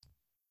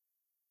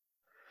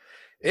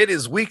It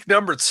is week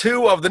number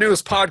 2 of the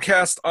newest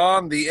podcast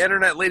on the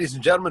internet. Ladies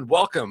and gentlemen,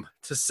 welcome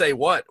to Say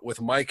What with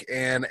Mike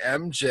and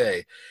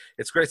MJ.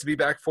 It's great to be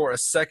back for a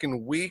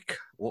second week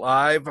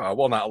live.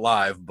 Well, not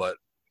live, but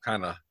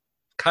kind of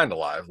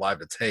live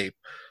to tape.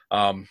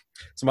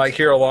 It's Mike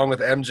here along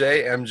with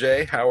MJ.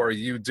 MJ, how are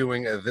you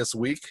doing this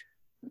week?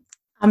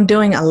 I'm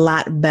doing a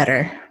lot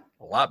better.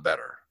 A lot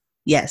better?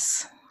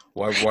 Yes.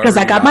 Because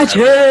I got my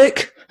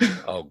check.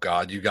 Oh,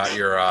 God, you got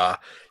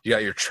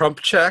your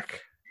Trump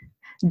check?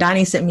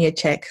 Donnie sent me a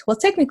check. Well,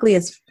 technically,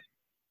 it's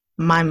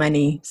my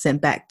money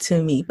sent back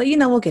to me. But,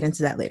 we'll get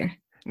into that later.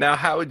 Now,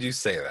 how would you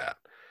say that?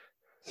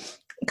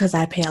 Because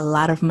I pay a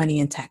lot of money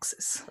in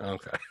taxes.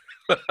 Okay.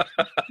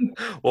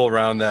 We'll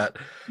round that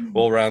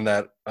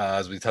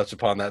as we touch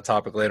upon that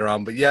topic later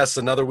on. But, yes,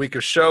 another week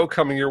of show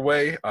coming your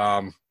way.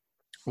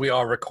 We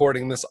are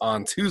recording this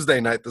on Tuesday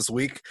night this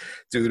week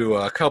due to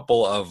a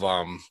couple of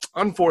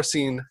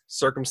unforeseen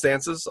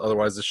circumstances.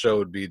 Otherwise, the show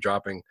would be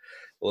dropping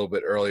a little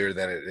bit earlier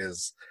than it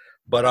is.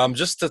 But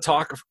just to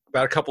talk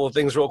about a couple of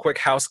things real quick,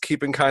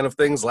 housekeeping kind of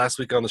things. Last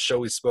week on the show,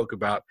 we spoke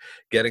about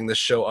getting the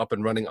show up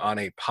and running on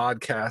a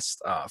podcast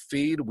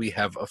feed. We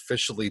have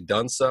officially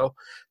done so,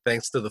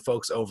 thanks to the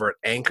folks over at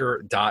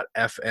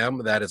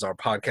Anchor.fm. That is our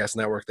podcast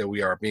network that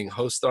we are being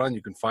hosted on.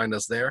 You can find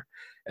us there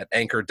at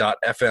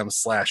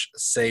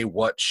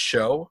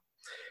Anchor.fm/SayWhatShow.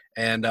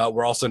 And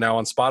we're also now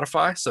on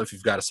Spotify. So if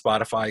you've got a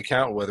Spotify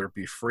account, whether it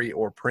be free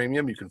or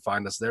premium, you can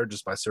find us there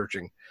just by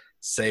searching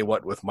Say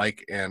What with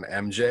Mike and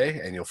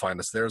MJ, and you'll find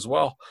us there as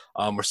well.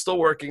 We're still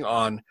working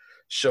on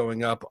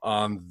showing up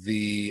on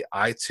the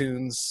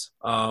iTunes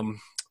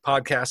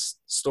podcast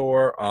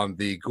store, on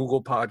the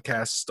Google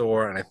podcast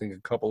store, and I think a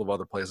couple of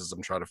other places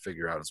I'm trying to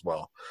figure out as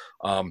well.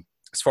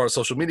 As far as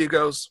social media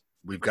goes,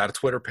 we've got a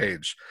Twitter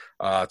page,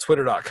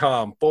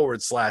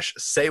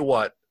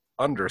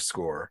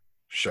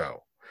 twitter.com/saywhat_show.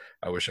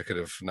 I wish I could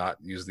have not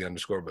used the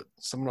underscore, but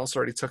someone else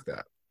already took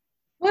that.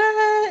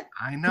 What?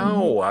 I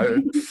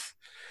know.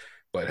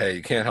 But hey,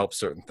 you can't help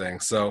certain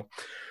things. So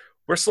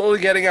we're slowly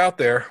getting out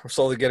there. We're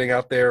slowly getting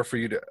out there for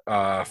you to,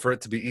 for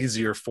it to be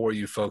easier for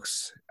you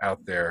folks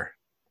out there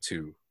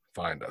to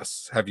find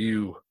us. Have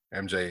you,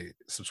 MJ,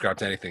 subscribed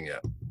to anything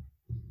yet?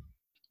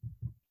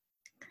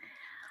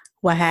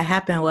 What had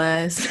happened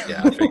was.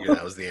 Yeah, I figured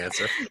that was the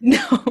answer.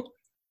 No.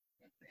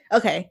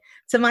 Okay.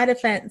 To my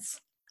defense,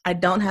 I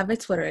don't have a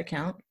Twitter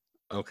account.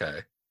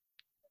 Okay.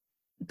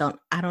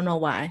 I don't know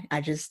why.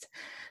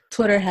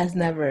 Twitter has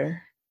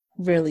never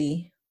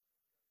really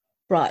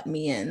brought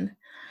me in.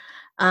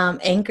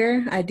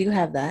 Anchor, I do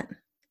have that.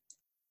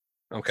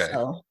 Okay.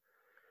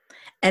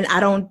 And I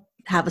don't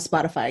have a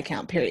Spotify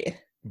account, period.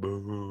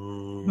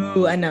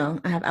 Boo. I know.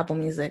 I have Apple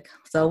Music.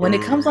 So when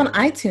it comes on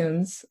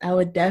iTunes, I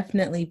would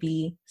definitely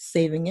be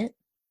saving it.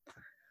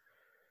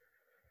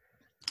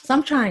 So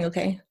I'm trying,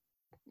 okay?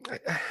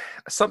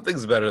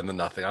 Something's better than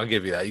nothing. I'll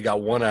give you that. You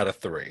got 1 out of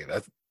 3.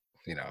 That's,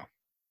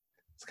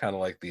 it's kind of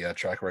like the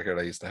track record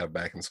I used to have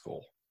back in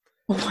school.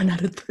 1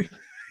 out of 3.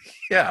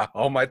 Yeah,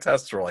 all my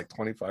tests were like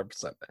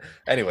 25%.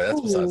 Anyway,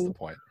 that's besides the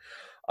point.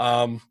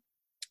 So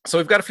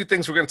we've got a few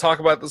things we're going to talk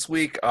about this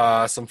week.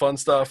 Some fun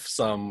stuff,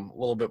 some a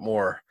little bit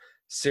more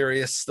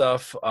serious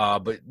stuff.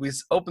 But we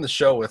opened the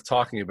show with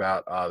talking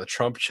about the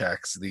Trump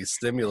checks, these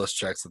stimulus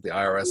checks that the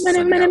IRS is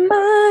sending out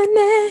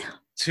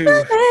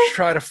to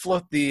try to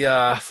float the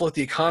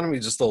economy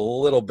just a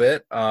little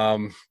bit.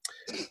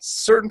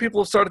 Certain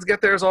people have started to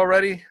get theirs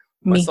already.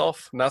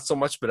 Myself, not so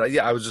much, but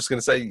I was just going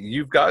to say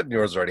you've gotten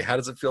yours already. How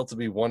does it feel to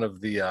be one of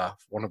the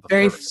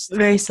first?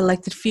 Very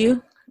selected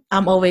few.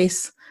 I'm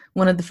always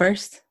one of the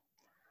first.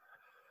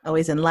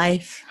 Always in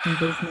life, in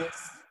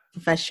business,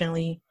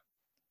 professionally,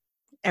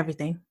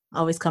 everything.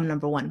 Always come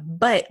number 1.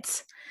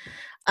 But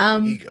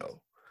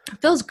ego. It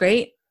feels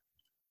great.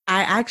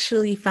 I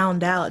actually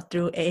found out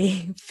through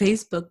a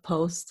Facebook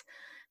post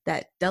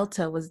that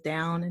Delta was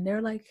down, and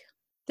they're like,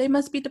 they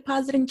must be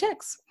depositing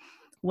checks.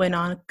 Went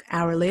on an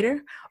hour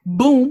later,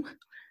 boom,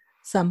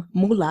 some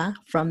moolah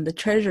from the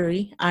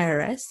Treasury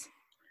IRS.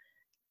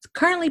 It's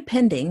currently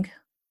pending.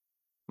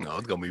 No,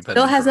 it's going to be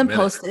pending. Still hasn't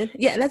posted.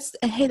 Yeah,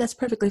 that's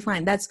perfectly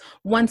fine. That's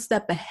one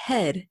step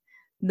ahead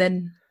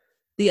than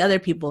the other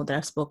people that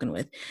I've spoken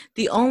with.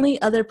 The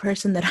only other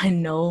person that I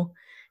know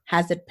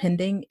has it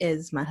pending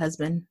is my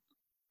husband.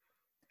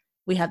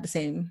 We have the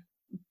same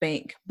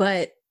bank,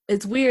 but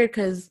it's weird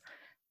because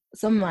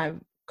some of my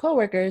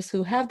coworkers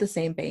who have the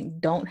same bank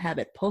don't have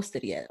it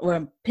posted yet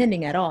or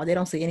pending at all. They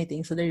don't see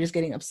anything, so they're just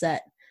getting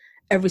upset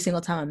every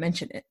single time I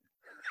mention it.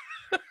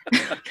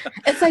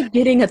 It's like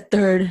getting a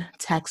third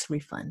tax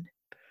refund.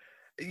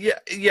 Yeah,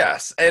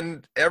 yes,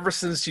 and ever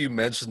since you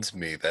mentioned to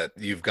me that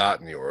you've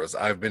gotten yours,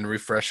 I've been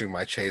refreshing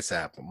my Chase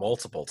app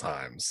multiple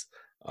times.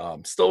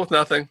 Still with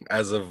nothing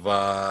as of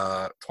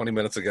 20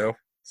 minutes ago,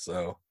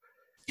 so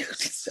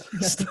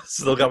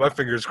still got my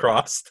fingers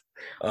crossed.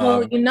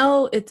 Well,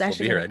 it's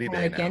actually going to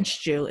count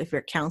against you if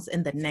your account's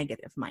in the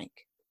negative,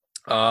 Mike.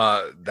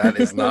 That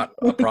is not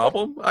a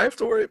problem I have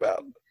to worry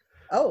about.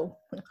 Oh,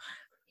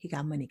 he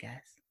got money, guys.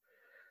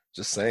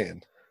 Just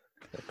saying.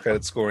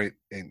 Credit score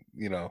ain't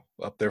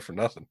up there for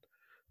nothing.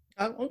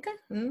 Oh, okay.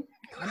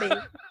 My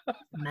bad.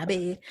 My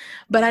bad.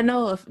 But I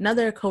know of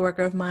another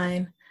coworker of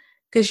mine,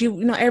 because you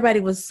know, everybody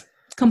was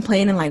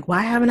complaining like,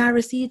 why haven't I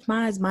received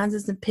mine? Mine's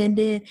isn't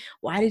pending.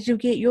 Why did you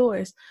get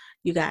yours?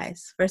 You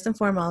guys, first and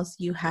foremost,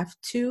 you have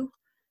to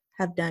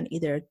have done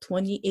either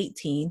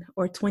 2018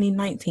 or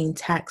 2019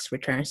 tax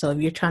return. So if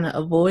you're trying to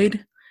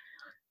avoid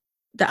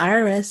the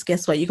IRS,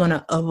 guess what? You're going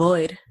to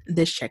avoid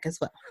this check as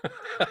well.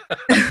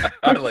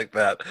 I like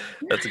that.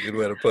 That's a good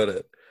way to put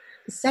it.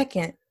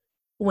 Second,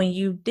 when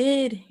you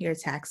did your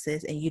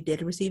taxes and you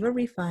did receive a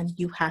refund,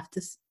 you have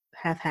to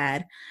have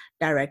had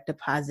direct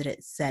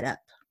deposited set up.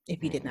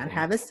 If you did not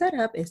have it set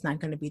up, it's not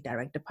going to be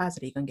direct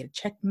deposit. You're going to get a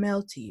check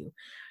mailed to you.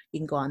 You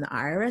can go on the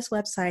IRS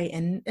website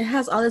and it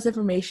has all this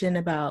information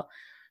about,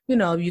 you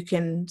know, you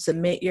can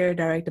submit your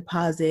direct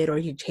deposit or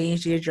you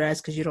change the address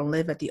because you don't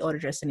live at the old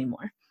address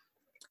anymore.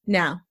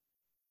 Now,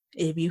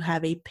 if you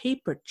have a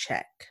paper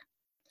check,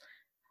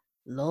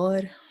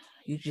 Lord,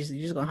 you're just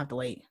going to have to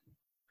wait.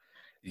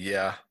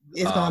 Yeah.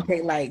 It's going to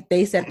take, like,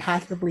 they said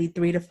possibly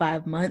 3 to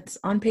 5 months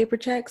on paper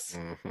checks.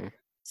 Mm-hmm.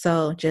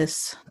 So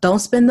just don't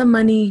spend the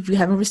money if you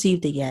haven't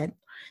received it yet.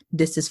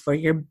 This is for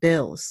your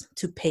bills,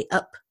 to pay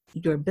up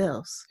your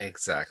bills.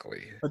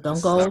 Exactly. So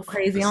don't go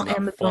crazy on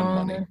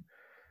Amazon.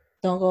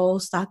 Don't go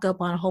stock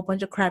up on a whole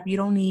bunch of crap you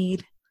don't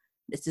need.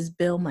 This is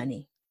bill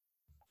money.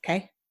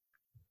 Okay?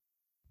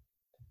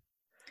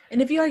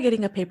 And if you are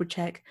getting a paper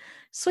check,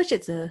 switch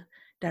it to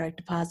direct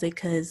deposit,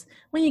 because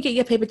when you get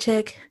your paper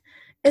check,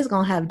 it's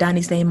going to have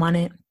Donnie's name on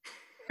it.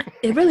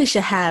 It really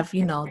should have,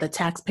 you know, the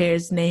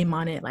taxpayer's name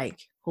on it, like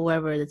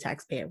whoever the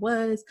taxpayer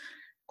was,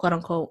 quote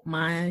unquote.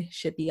 Mine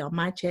should be on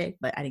my check,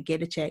 but I didn't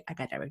get a check. I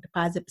got direct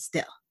deposit, but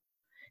still,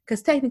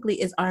 because technically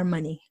it's our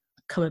money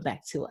coming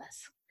back to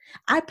us.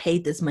 I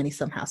paid this money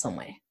somehow, some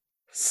way.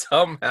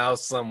 Somehow,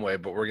 some way,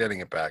 but we're getting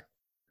it back.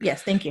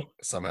 Yes, thank you.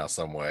 Somehow,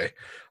 some way.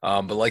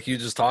 But like you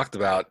just talked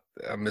about,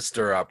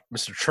 Mr.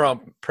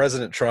 Trump,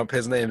 President Trump,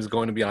 his name is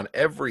going to be on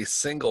every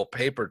single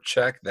paper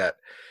check that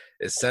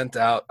is sent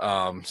out,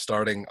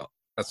 starting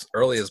as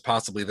early as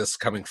possibly this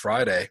coming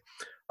Friday.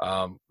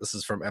 This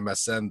is from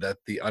MSN, that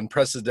the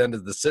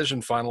unprecedented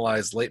decision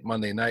finalized late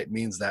Monday night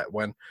means that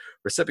when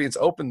recipients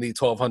open the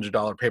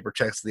 $1,200 paper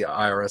checks the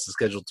IRS is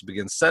scheduled to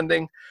begin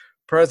sending,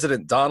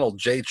 President Donald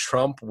J.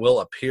 Trump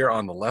will appear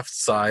on the left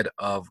side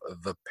of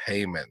the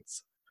payment.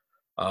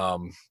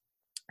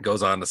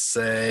 Goes on to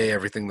say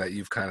everything that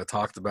you've kind of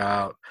talked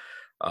about.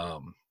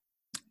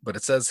 But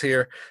it says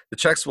here, the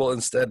checks will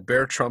instead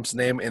bear Trump's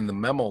name in the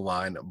memo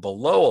line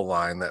below a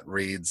line that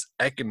reads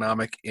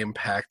economic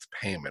impact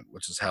payment,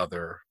 which is how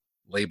they're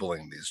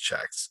labeling these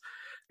checks.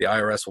 The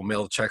IRS will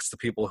mail the checks to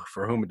people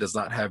for whom it does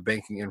not have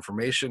banking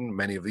information.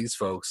 Many of these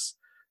folks,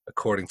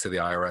 according to the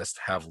IRS,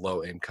 have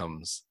low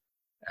incomes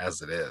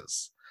as it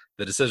is.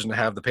 The decision to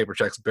have the paper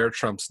checks bear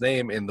Trump's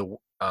name in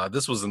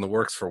this was in the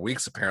works for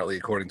weeks, apparently,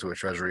 according to a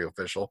Treasury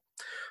official.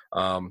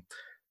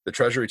 The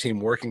Treasury team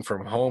working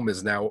from home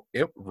is now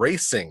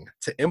racing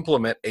to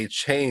implement a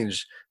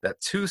change that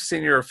two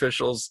senior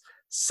officials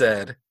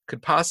said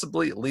could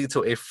possibly lead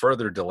to a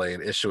further delay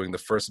in issuing the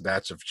first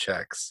batch of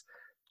checks,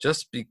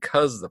 just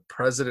because the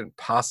president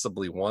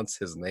possibly wants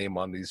his name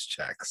on these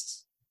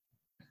checks.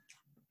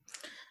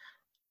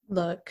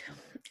 Look,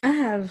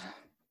 I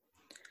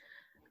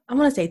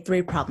want to say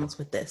 3 problems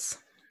with this.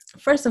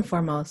 First and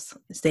foremost,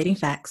 stating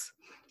facts.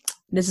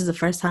 This is the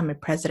first time a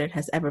president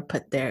has ever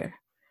put their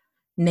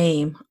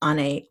name on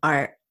a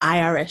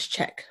IRS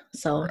check.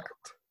 So correct.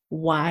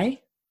 Why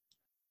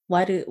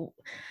do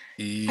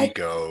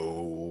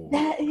ego?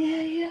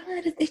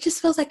 It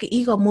just feels like an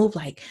ego move.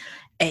 Like,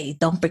 hey,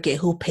 don't forget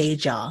who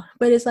paid y'all.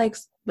 But it's like,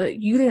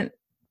 but you didn't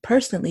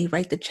personally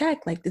write the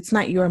check. Like, it's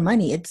not your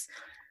money. It's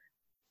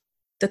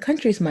the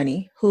country's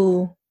money.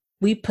 Who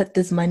we put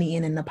this money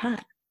in the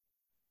pot.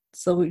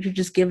 So you're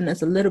just giving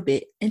us a little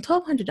bit. And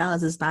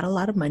 $1,200 is not a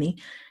lot of money.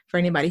 For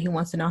anybody who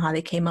wants to know how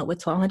they came up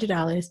with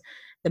 $1,200,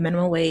 the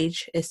minimum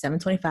wage is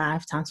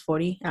 $7.25 times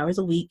 40 hours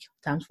a week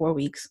times 4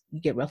 weeks.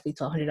 You get roughly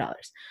 $1,200.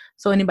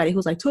 So anybody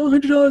who's like,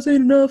 $1,200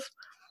 ain't enough,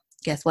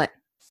 guess what?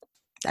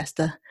 That's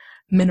the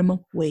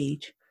minimum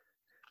wage.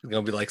 It's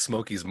gonna be like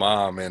Smokey's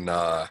mom in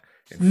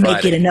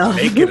Make it enough.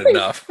 Make it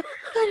enough.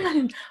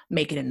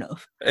 Make it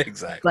enough.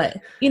 Exactly.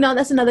 But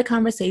that's another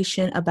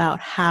conversation about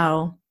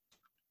how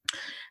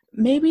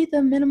maybe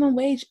the minimum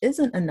wage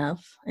isn't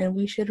enough and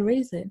we should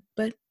raise it.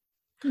 But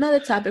another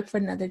topic for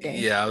another day.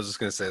 Yeah, I was just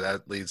going to say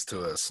that leads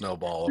to a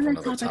snowball of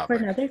another topic.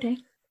 For another day.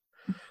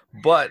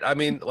 But, I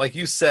mean, like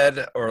you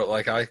said, or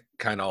like I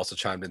kind of also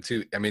chimed in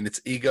too, I mean, it's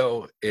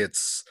ego.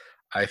 It's,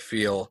 I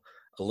feel,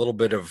 a little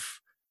bit of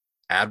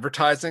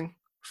advertising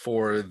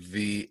for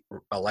the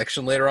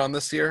election later on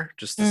this year,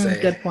 just to say,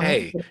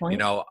 hey,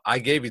 I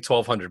gave you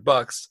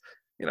 $1,200,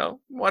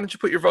 why don't you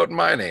put your vote in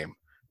my name?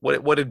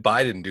 What did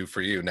Biden do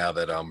for you now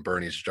that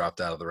Bernie's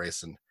dropped out of the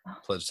race and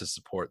pledged his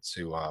support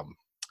to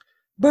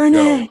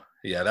Bernie? Go?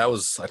 Yeah, that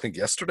was, I think,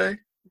 yesterday.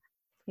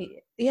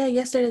 Yeah,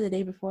 yesterday, the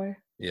day before.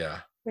 Yeah.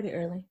 Pretty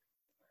early.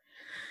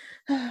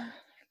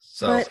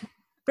 So, but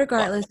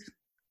regardless,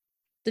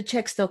 the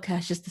check still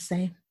cashes the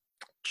same.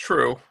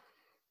 True.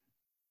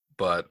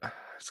 but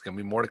it's going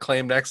to be more to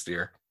claim next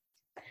year.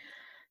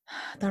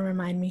 Don't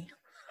remind me.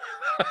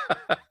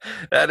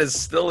 That is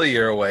still a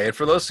year away. And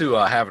for those who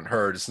haven't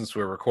heard, since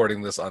we're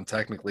recording this on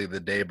technically the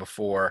day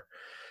before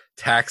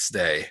tax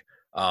day,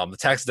 the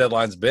tax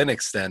deadline's been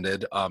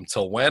extended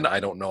till when? I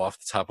don't know off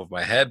the top of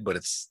my head, but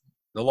it's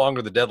no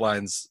longer the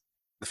deadline's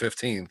the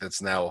 15th.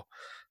 It's now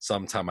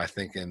sometime, I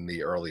think, in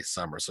the early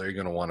summer. So you're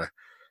going to want to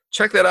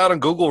check that out on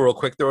Google real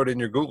quick. Throw it in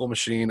your Google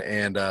machine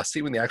and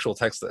see when the actual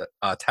tax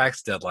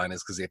deadline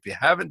is. Because if you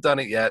haven't done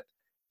it yet,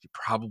 you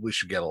probably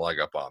should get a leg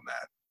up on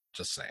that.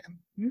 Just saying.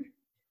 Mm-hmm.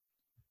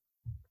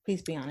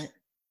 Please be on it.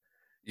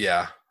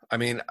 Yeah. I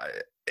mean,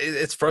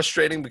 it's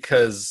frustrating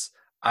because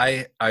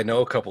I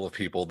know a couple of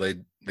people,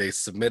 they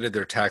submitted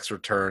their tax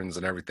returns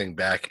and everything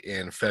back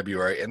in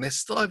February, and they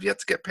still have yet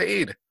to get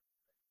paid.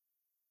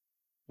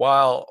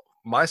 While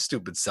my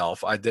stupid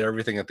self, I did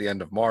everything at the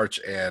end of March,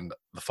 and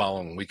the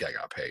following week I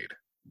got paid.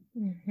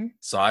 Mm-hmm.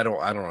 So I don't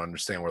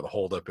understand where the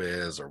holdup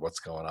is or what's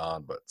going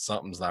on, but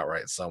something's not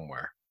right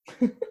somewhere.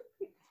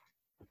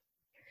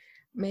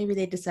 Maybe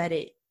they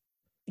decided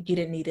you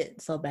didn't need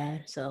it so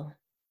bad, so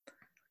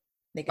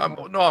they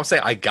got no, I'm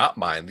saying I got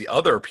mine. The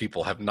other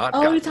people have not.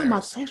 Oh, you're talking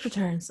about tax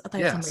returns. I thought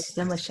you were talking about Yes.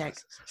 stimulus check.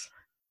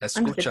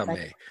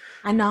 Escúchame.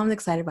 I know I'm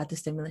excited about the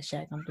stimulus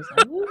check. I'm just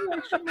like, ooh,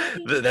 extra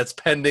money. That's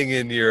pending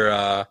in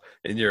your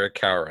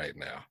account right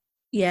now.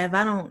 Yeah,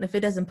 if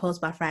it doesn't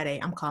post by Friday,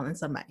 I'm calling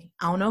somebody.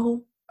 I don't know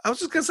who. I was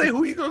just gonna say,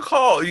 who are you gonna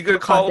call? Are you gonna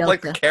call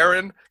like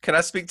Karen? Can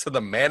I speak to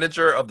the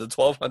manager of the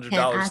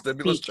 $1,200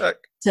 stimulus check?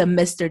 To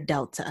Mr.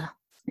 Delta.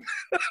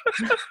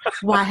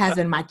 Why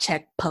hasn't my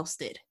check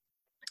posted?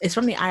 It's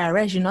from the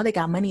IRS. You know they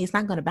got money. It's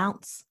not gonna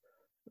bounce.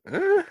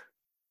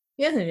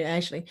 Yeah,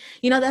 actually.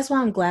 That's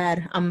why I'm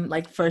glad I'm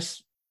like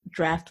first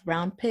draft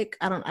round pick.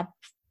 I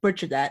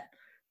butchered that.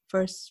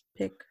 First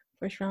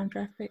round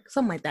draft pick.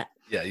 Something like that.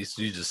 Yeah, you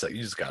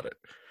just got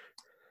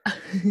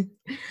it.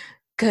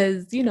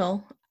 Cause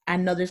I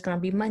know there's gonna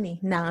be money.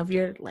 Now if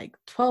you're like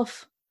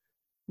 12th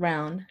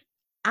round,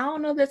 I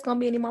don't know if there's gonna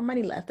be any more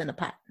money left in the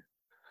pot.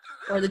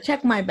 Or the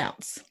check might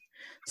bounce.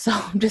 So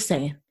I'm just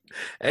saying.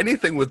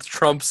 Anything with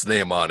Trump's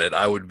name on it,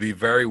 I would be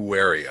very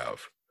wary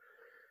of.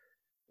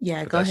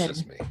 Yeah, but go ahead. That's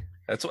just me.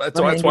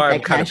 That's why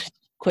I'm kind of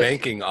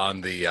banking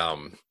on the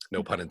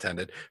no pun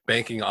intended,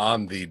 banking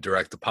on the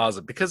direct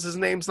deposit because his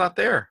name's not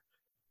there.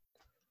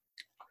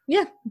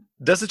 Yeah.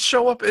 Does it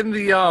show up in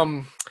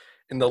the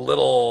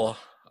little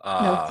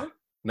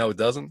no, it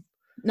doesn't?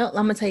 No, I'm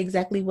gonna tell you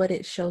exactly what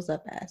it shows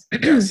up as.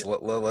 Yes,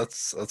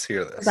 let's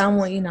hear this. I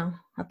want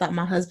I thought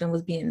my husband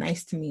was being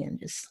nice to me and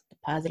just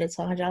deposited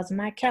 $200 in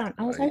my account.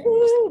 I was like, you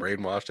must have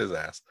brainwashed his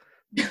ass.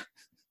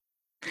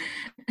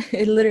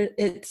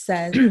 It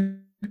says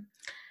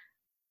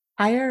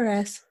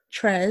IRS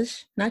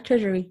Trez, not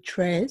Treasury,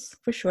 Trez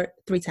for short,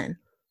 310.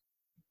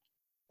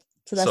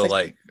 So that's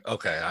like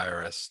okay,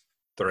 IRS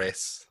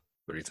Tres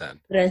 310.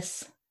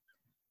 Tres.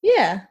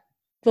 Yeah,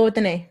 but with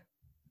an A.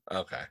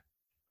 Okay.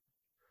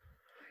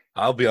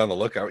 I'll be on the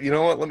lookout. You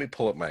know what? Let me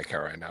pull up my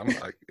account right now.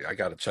 I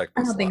got to check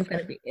this. I don't think it's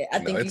going to be. I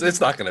think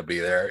it's not going to be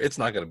there. It's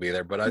not going to be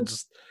there. But I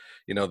just,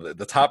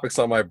 the topic's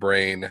on my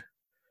brain,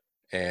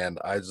 and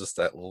I just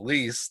at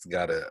least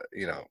got to,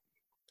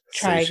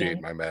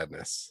 satiate my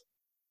madness.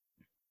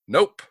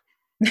 Nope.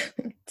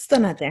 Still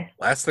not there.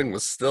 Last thing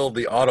was still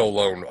the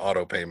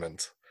auto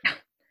payment.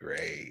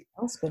 Great.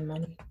 I'll spend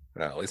money.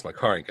 No, at least my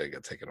car ain't going to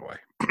get taken away.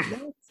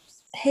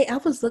 Hey, I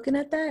was looking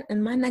at that,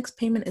 and my next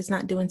payment is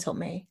not due until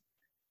May.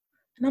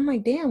 And I'm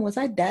like, damn, was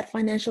I that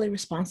financially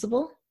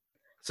responsible?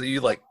 So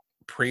you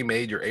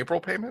pre-made your April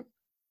payment?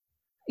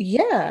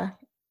 Yeah.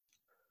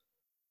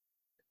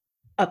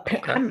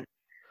 Okay.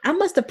 I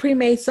must have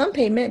pre-made some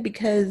payment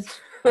because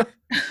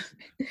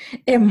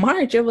in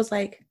March it was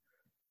like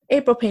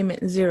April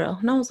payment 0.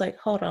 And I was like,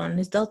 hold on,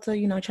 is Delta,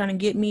 trying to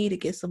get me to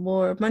get some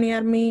more money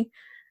out of me?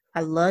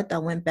 I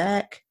went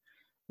back,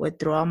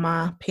 withdrew all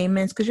my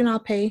payments because I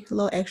pay a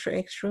little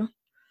extra.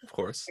 Of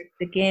course.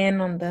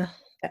 Again on the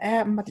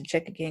app. I'm about to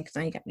check again because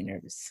now you got me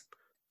nervous.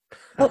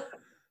 Oh.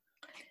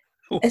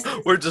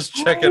 We're just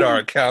checking our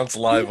accounts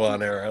live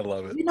on air. I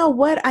love it. You know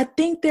what? I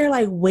think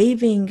they're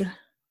waiving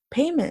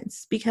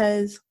payments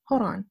because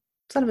hold on,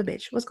 son of a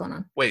bitch, what's going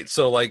on? Wait,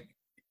 so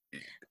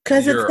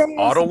because your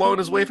auto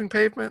loan is waiving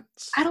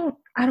payments? I don't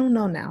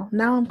know now.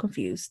 Now I'm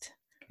confused.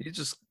 You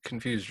just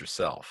confused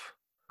yourself.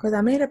 Because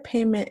I made a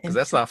payment. Because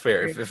that's not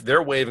fair. If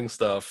they're waiving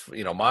stuff,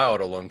 my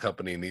auto loan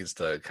company needs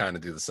to kind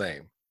of do the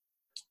same.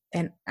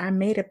 And I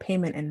made a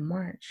payment in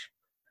March.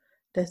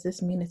 Does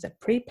this mean it's a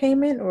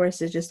prepayment or is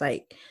it just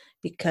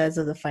because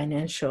of the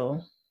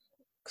financial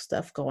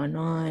stuff going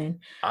on?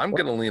 I'm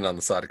going to lean on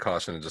the side of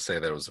caution and just say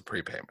that it was a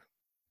prepayment.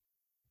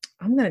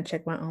 I'm going to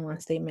check my online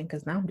statement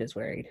because now I'm just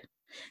worried.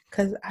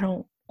 Because I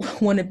don't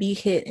want to be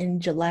hit in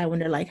July when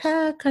they're like,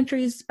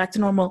 country's back to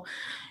normal.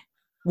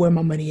 Where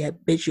my money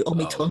at? Bitch, you owe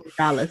me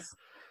 $1,200.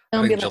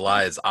 I think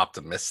July is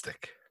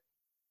optimistic.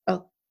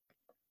 Oh,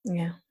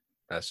 yeah.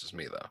 That's just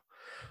me, though.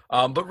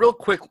 But real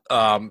quick,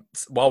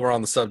 while we're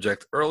on the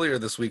subject, earlier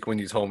this week when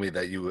you told me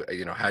that you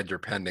know had your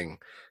pending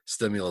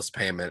stimulus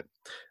payment,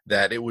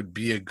 that it would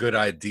be a good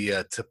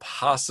idea to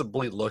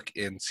possibly look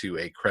into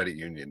a credit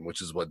union,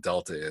 which is what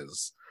Delta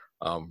is.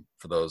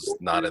 For those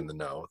not in the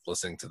know,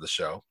 listening to the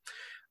show,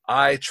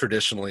 I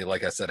traditionally,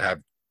 like I said, have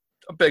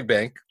a big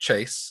bank,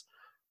 Chase.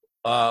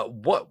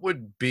 What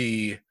would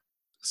be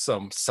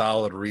some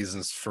solid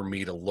reasons for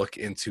me to look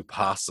into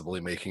possibly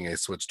making a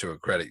switch to a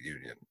credit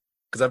union?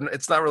 Because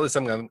it's not really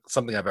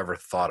something I've ever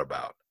thought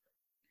about.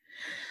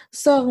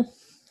 So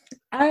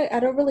I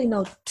don't really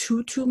know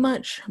too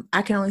much.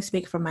 I can only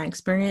speak from my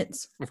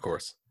experience. Of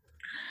course.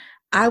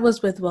 I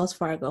was with Wells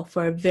Fargo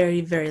for a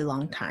very, very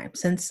long time,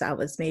 since I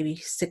was maybe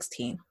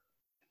 16.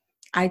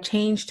 I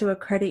changed to a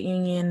credit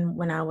union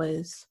when I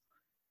was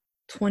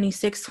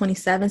 26,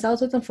 27. So I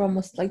was with them for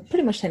almost like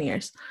pretty much 10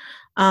 years.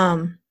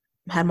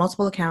 Had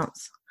multiple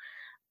accounts,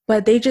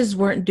 but they just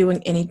weren't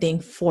doing anything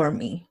for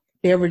me.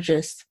 They were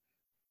just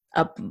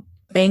a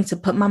bank to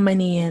put my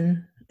money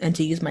in and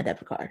to use my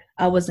debit card.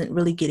 I wasn't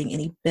really getting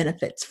any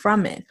benefits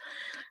from it.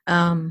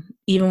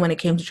 Even when it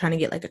came to trying to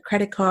get like a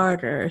credit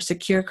card or a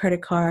secure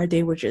credit card,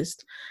 they were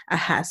just a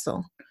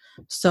hassle.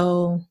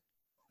 So,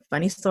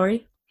 funny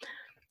story.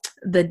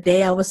 The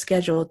day I was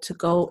scheduled to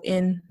go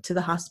into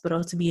the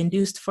hospital to be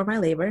induced for my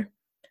labor,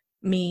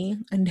 me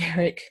and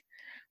Derek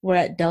were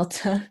at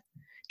Delta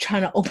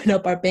trying to open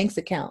up our bank's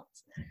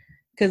accounts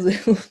because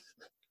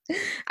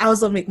I was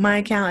going to make my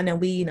account, and then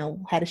we,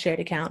 had a shared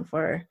account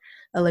for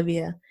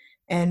Olivia.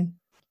 And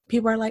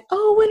people are like,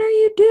 "Oh, when are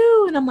you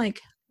due?" And I'm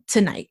like,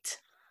 "Tonight."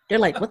 They're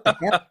like, "What the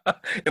hell?"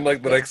 In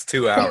like the next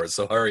 2 hours,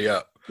 so hurry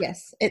up.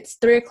 Yes, it's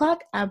 3:00.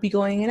 I'll be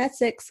going in at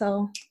 6.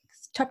 So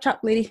chop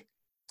chop, lady.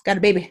 Got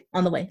a baby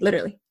on the way,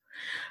 literally.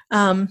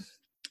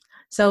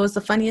 So it was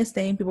the funniest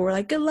thing. People were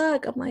like, "Good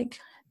luck." I'm like,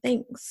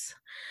 "Thanks,"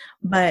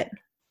 but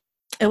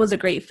it was a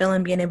great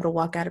feeling being able to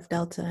walk out of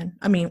Delta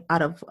and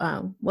out of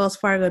Wells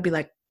Fargo, be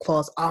like,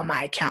 close all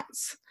my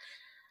accounts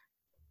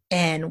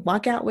and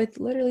walk out with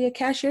literally a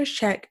cashier's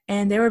check.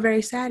 And they were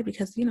very sad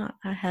because,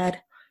 I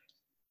had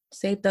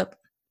saved up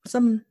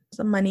some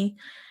money,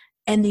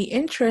 and the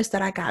interest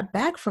that I got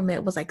back from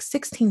it was like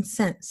 16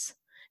 cents.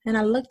 And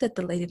I looked at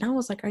the lady and I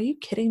was like, "Are you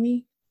kidding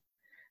me?"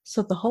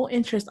 So the whole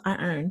interest I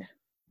earned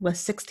was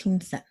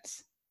 16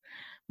 cents.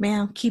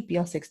 Ma'am, keep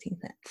your 16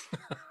 cents.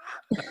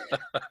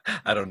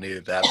 I don't need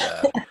it that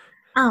bad.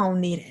 I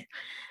don't need it.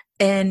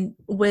 And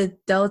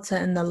with Delta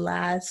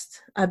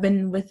I've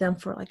been with them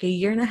for like a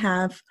year and a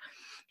half.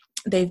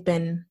 They've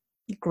been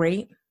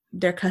great.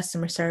 Their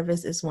customer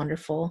service is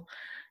wonderful.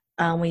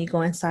 When you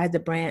go inside the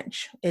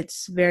branch,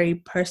 it's very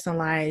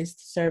personalized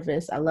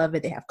service. I love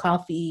it. They have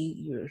coffee.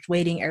 You're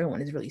waiting.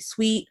 Everyone is really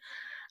sweet.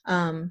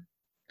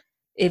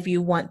 If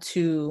you want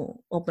to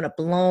open up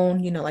a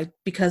loan,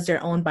 because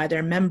they're owned by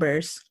their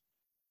members,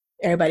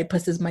 everybody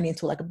puts this money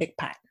into like a big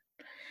pot.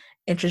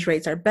 Interest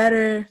rates are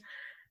better.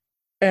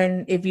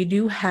 And if you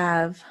do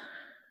have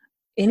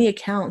any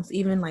accounts,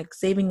 even like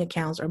saving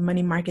accounts or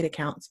money market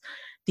accounts,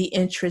 the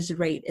interest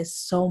rate is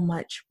so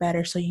much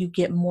better. So you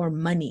get more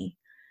money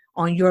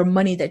on your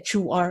money that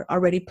you are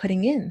already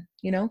putting in,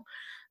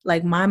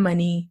 like my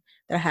money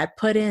that I had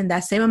put in,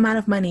 that same amount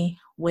of money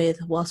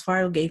with Wells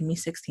Fargo gave me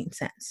 16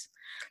 cents.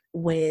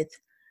 With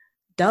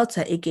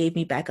Delta, it gave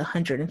me back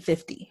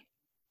 150.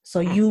 So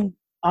you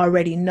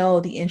already know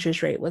the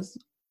interest rate was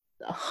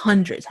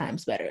 100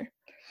 times better.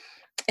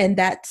 And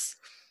that's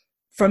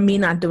from me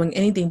not doing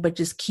anything but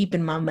just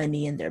keeping my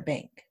money in their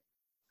bank.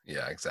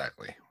 Yeah,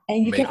 exactly.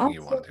 And you making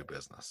you want to do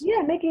business.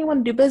 Yeah, making you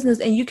want to do business.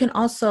 And you can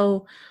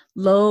also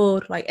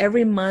load, like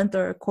every month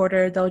or a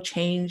quarter, they'll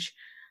change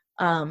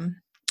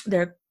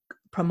their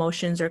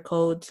promotions or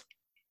codes.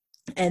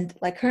 And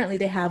like currently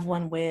they have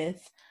one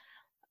with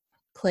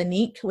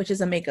Clinique, which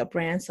is a makeup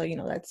brand. So,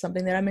 that's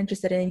something that I'm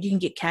interested in. You can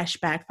get cash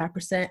back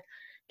 5%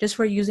 just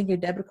for using your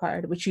debit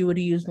card, which you would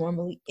use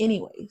normally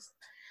anyways.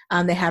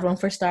 They had one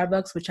for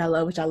Starbucks, which I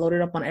love, which I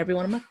loaded up on every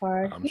one of my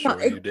cards. I'm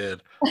sure you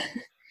did.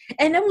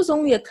 And it was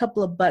only a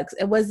couple of bucks.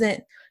 It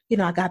wasn't,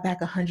 I got back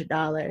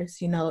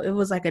 $100. It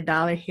was like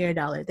 $1 here,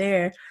 $1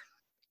 there.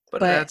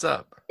 But it adds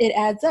up. It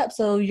adds up.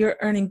 So you're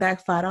earning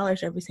back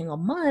 $5 every single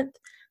month.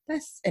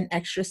 That's an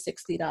extra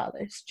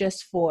 $60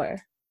 just for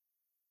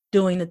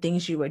doing the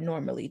things you would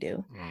normally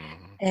do.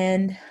 Mm-hmm.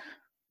 And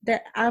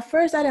at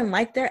first I didn't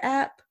like their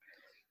app.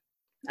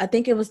 I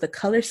think it was the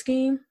color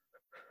scheme.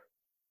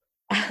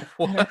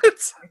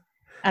 What?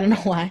 I don't know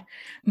why,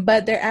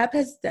 but their app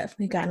has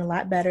definitely gotten a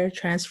lot better.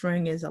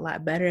 Transferring is a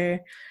lot better.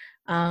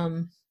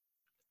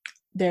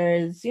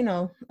 There's,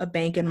 a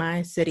bank in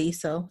my city,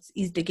 so it's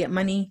easy to get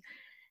money.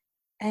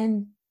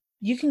 And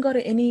you can go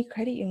to any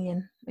credit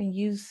union and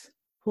use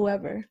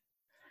whoever.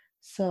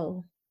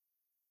 So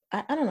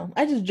I don't know.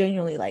 I just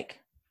genuinely like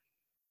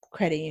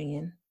credit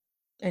union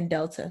and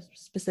Delta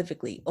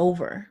specifically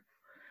over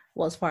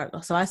Wells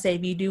Fargo. So I say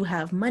if you do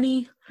have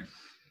money,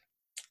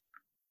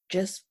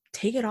 just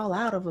take it all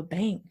out of a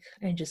bank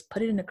and just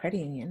put it in a credit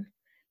union.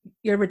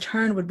 Your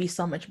return would be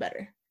so much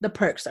better. The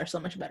perks are so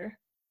much better.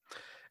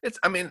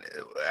 I mean,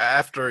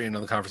 after,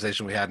 the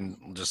conversation we had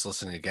and just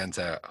listening again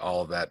to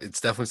all of that,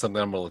 it's definitely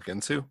something I'm gonna look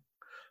into.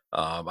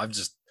 I've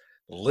just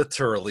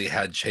literally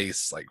had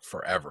Chase like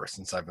forever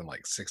since I've been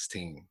like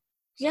 16.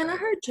 Yeah, and I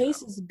And heard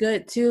Chase is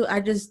good too. I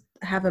just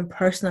haven't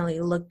personally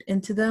looked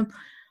into them.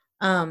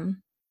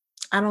 Um,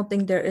 I don't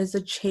think there is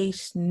a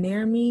Chase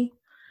near me.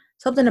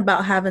 Something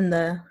about having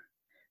the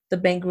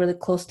bank really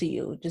close to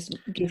you just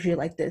gives you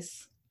like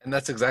this. and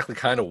that's exactly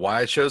kind of why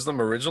I chose them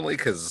originally,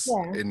 because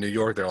Yeah. in New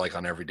York they're like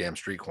on every damn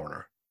street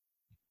corner.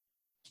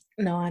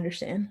 No, I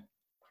understand.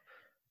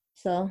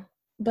 So,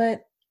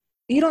 but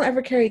you don't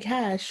ever carry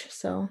cash,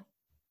 so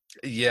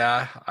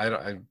Yeah, I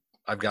don't.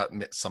 I've got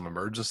some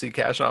emergency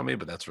cash on me,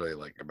 but that's really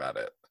like about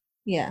it.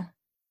 yeah.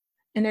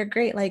 And they're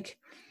great. Like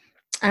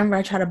I remember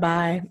I tried to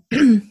buy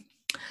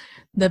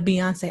the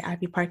Beyonce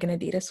Ivy Park and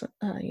Adidas,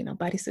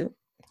 bodysuit.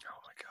 Oh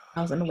my I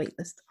god! was on the wait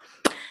list.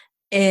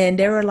 And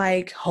they were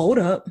like, hold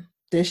up,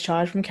 this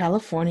charge from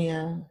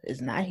California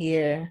is not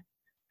here.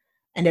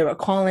 And they were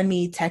calling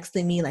me,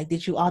 texting me, like,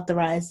 did you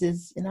authorize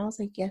this? And I was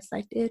like, yes,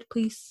 I did.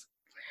 Please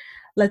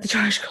let the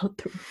charge go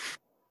through.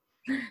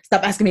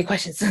 Stop asking me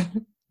questions.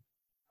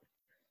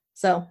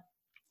 So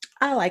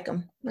I like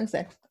them. Like I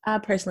said, I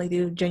personally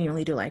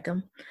genuinely do like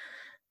them.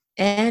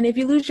 And if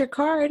you lose your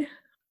card,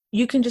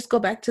 you can just go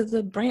back to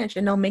the branch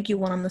and they'll make you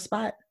one on the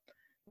spot.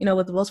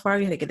 With Wells Fargo,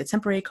 you had to get a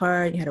temporary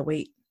card. You had to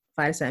wait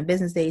 5 to 7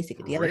 business days to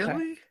get the other card.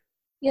 Really?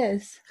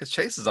 Yes. Because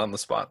Chase is on the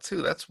spot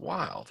too. That's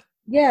wild.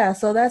 Yeah.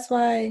 So that's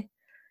why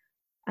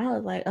I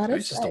was like, oh, Maybe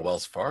this it's just a sucks.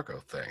 Wells Fargo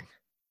thing.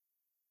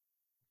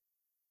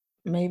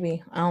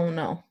 Maybe. I don't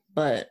know.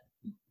 But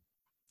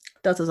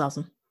Delta's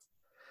awesome.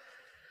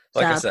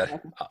 Like I Shout out to said,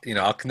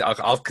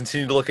 Delta. I'll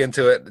continue to look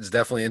into it. It's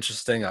definitely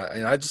interesting.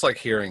 I just like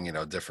hearing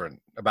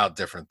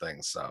different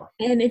things. So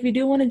And if you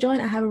do want to join,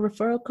 I have a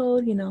referral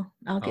code.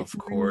 I'll get of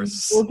some money.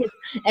 course,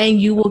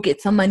 And you will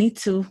get some money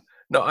too.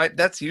 no, I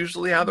that's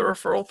usually how the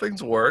referral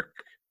things work.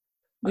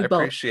 I We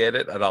both. appreciate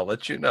it, and I'll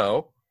let you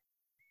know.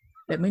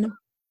 Let me know.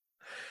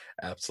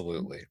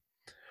 Absolutely.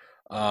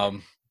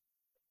 Um,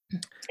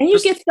 And you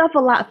just get stuff a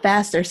lot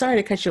faster. Sorry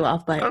to cut you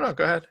off, no, but no,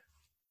 go ahead.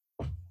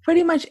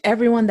 pretty much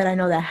everyone that I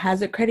know that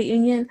has a credit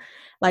union,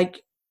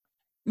 like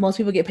most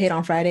people get paid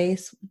on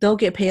Fridays, they'll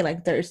get paid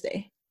like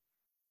Thursday.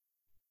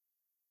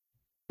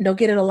 They'll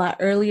get it a lot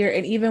earlier.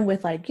 And even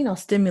with like,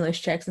 stimulus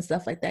checks and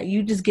stuff like that,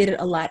 you just get it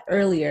a lot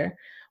earlier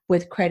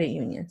with credit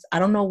unions. I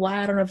don't know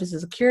why. I don't know if it's a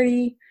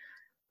security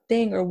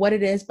thing or what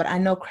it is, but I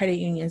know credit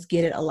unions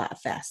get it a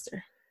lot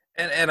faster.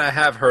 And I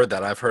have heard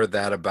that. I've heard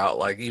that about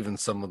like even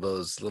some of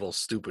those little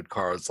stupid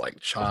cards like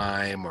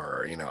Chime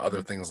or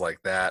other things like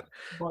that.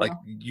 Like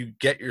Well, you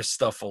get your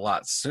stuff a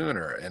lot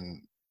sooner,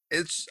 and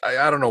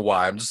I don't know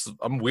why.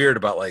 I'm weird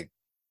about like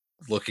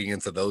looking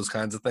into those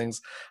kinds of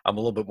things. I'm a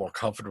little bit more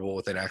comfortable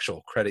with an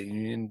actual credit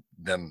union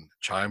than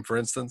Chime, for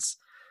instance.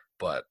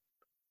 But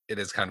it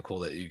is kind of cool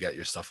that you get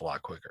your stuff a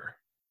lot quicker.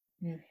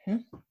 mm-hmm.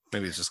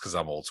 Maybe it's just because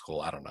I'm old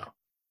school. I don't know.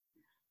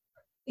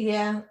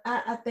 Yeah,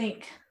 I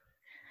think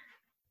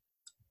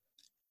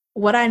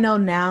what I know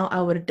now,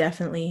 I would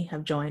definitely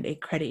have joined a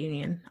credit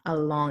union a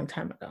long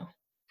time ago.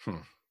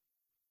 Hmm.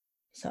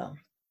 So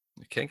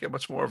You can't get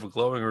much more of a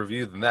glowing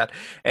review than that.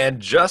 And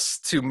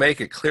just to make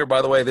it clear,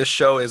 by the way, this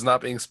show is not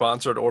being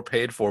sponsored or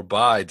paid for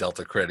by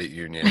Delta Credit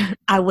Union.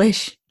 I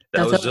wish That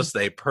that's was what just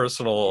a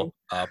personal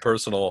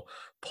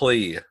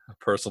plea,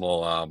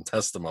 personal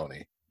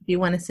testimony. if you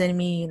want to send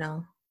me,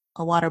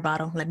 a water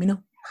bottle, let me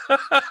know.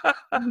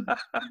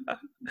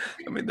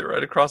 I mean, they're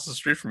right across the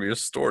street from your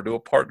store. Do a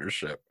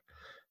partnership.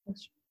 But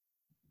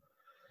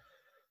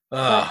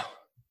Uh,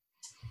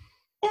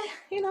 a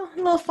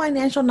little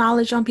financial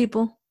knowledge on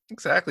people.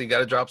 exactly. You got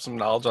to drop some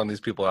knowledge on these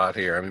people out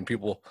here. I mean,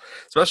 people,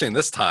 especially in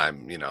this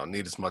time,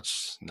 need as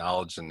much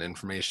knowledge and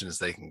information as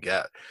they can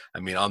get. I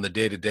mean, on the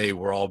day to day,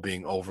 we're all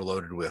being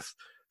overloaded with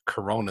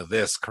Corona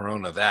this,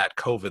 Corona that,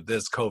 COVID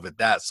this, COVID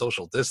that,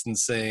 social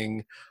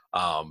distancing,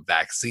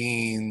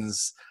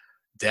 vaccines,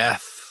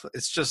 death.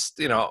 It's just,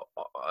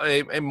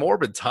 a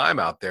morbid time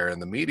out there in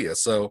the media.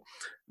 So,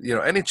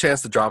 any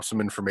chance to drop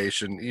some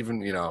information,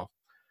 even,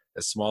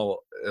 as small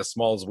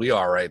as we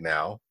are right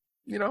now,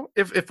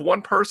 if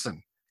one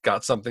person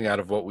got something out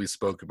of what we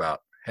spoke about,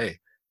 hey,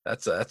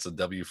 that's a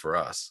W for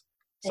us.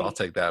 So I'll Hey,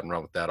 take that and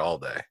run with that all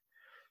day.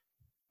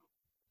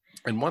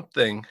 And one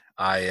thing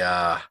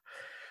I've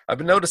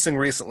been noticing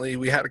recently,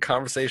 we had a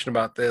conversation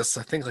about this,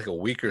 I think like a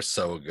week or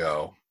so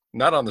ago,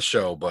 not on the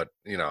show, but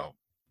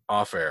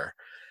off air.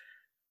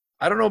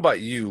 I don't know about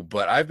you,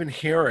 but I've been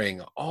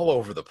hearing all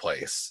over the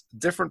place,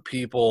 different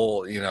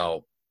people,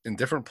 in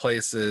different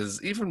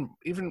places, even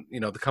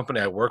the company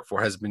I work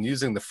for has been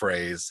using the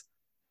phrase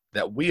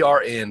that we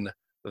are in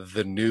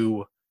the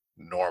new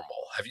normal.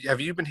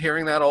 Have you been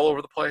hearing that all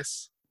over the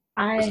place?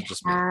 Or is I it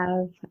just me?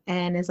 have,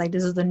 and it's like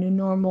this is the new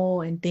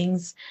normal, and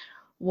things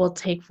will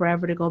take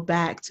forever to go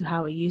back to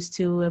how it used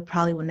to. It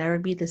probably will never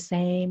be the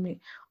same.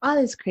 All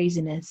this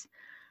craziness.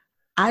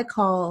 I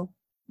call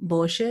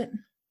bullshit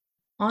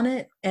on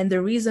it. And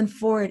the reason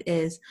for it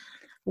is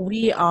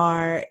we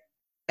are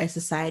a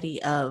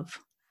society of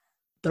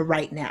the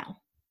right now.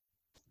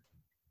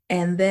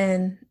 And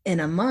then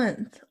in a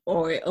month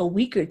or a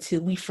week or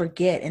two, we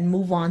forget and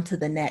move on to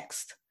the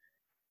next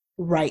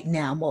right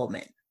now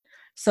moment.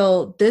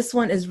 So this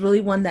one is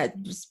really one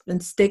that's been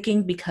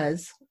sticking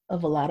because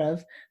of a lot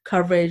of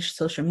coverage,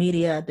 social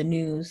media, the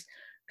news,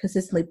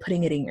 consistently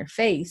putting it in your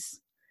face.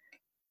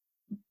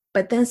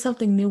 But then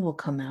something new will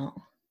come out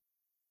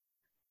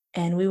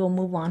and we will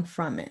move on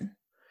from it.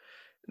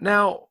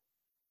 Now,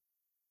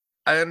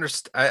 I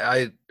understand.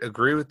 I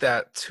agree with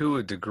that to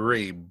a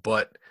degree,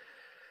 but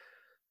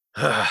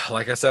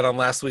like I said on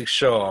last week's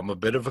show, I'm a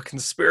bit of a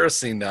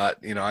conspiracy nut.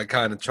 I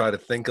kind of try to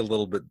think a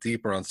little bit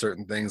deeper on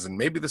certain things, and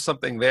maybe there's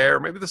something there,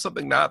 maybe there's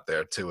something not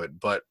there to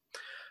it. But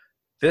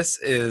this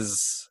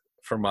is,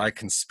 for my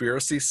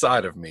conspiracy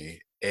side of me,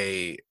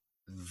 a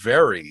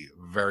very,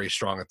 very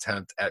strong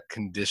attempt at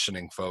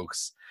conditioning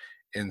folks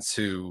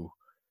into,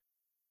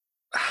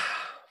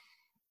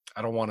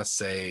 I don't want to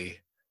say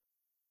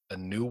a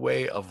new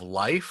way of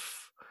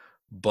life,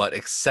 but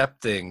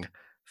accepting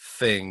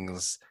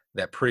things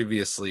that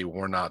previously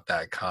were not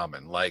that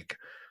common. Like,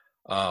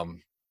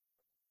 um,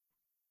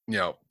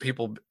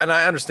 people, and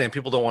I understand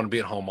people don't want to be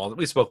at home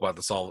we spoke about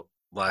this all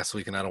last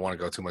week, and I don't want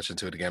to go too much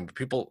into it again, but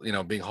people,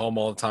 being home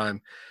all the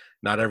time,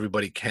 not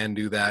everybody can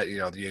do that.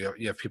 You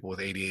have people with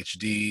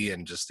ADHD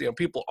and just,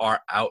 people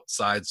are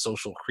outside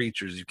social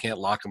creatures. You can't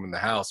lock them in the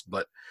house,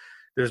 but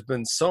there's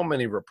been so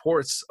many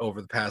reports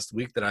over the past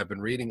week that I've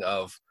been reading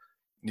of,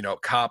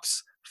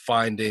 cops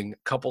finding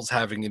couples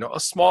having, a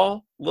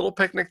small little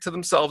picnic to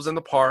themselves in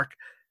the park.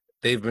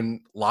 They've been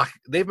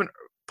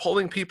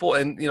pulling people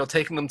and,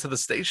 taking them to the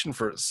station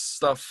for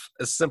stuff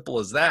as simple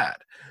as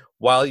that.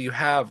 While you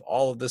have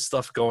all of this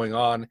stuff going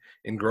on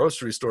in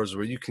grocery stores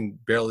where you can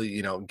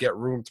barely, get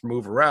room to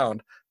move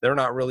around, they're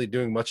not really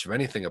doing much of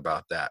anything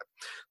about that.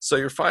 So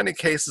you're finding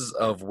cases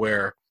of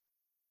where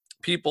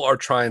people are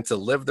trying to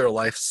live their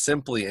life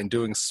simply and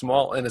doing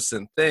small,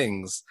 innocent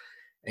things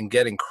and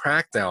getting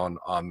crackdown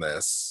on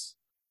this.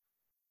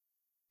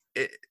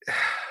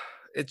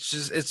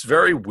 It's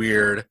very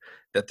weird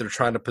that they're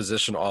trying to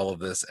position all of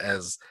this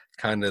as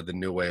kind of the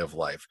new way of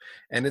life.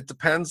 And it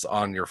depends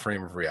on your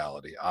frame of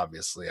reality,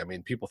 obviously. I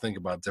mean, people think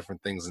about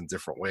different things in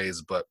different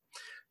ways, but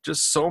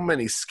just so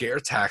many scare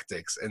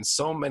tactics and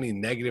so many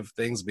negative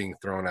things being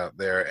thrown out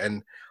there,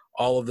 and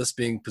all of this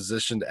being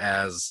positioned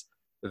as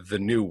the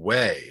new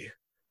way,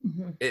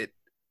 Mm-hmm.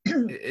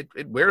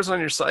 it wears on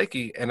your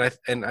psyche. And I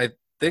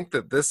think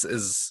that this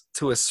is,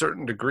 to a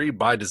certain degree,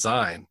 by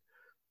design.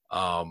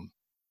 I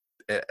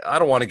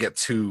don't want to get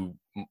too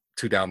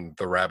down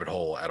the rabbit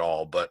hole at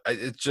all, but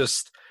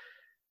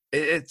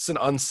it's an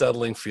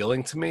unsettling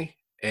feeling to me.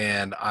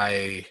 And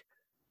I've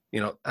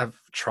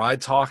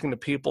tried talking to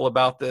people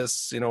about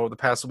this, over the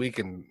past week,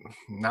 and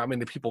not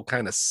many people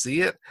kind of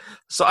see it.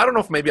 So I don't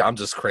know if maybe I'm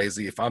just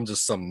crazy, if I'm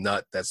just some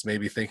nut that's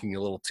maybe thinking a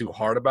little too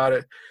hard about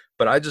it,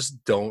 but I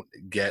just don't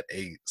get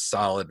a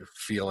solid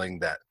feeling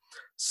that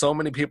so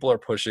many people are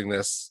pushing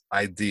this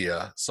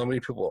idea. So many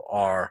people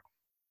are,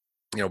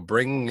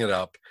 bringing it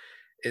up.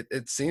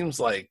 It seems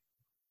like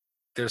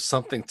there's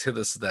something to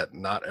this that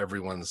not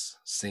everyone's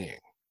seeing.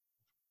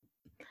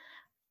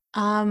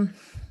 Um,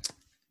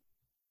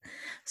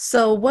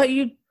 so what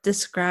you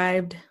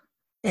described,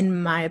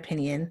 in my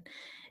opinion,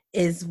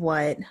 is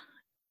what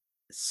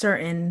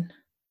certain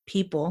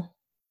people,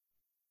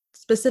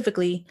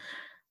 specifically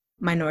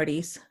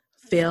minorities,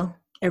 feel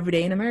every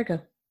day in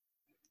America,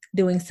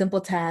 doing simple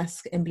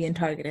tasks and being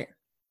targeted.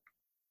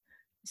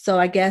 So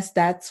I guess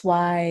that's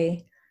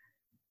why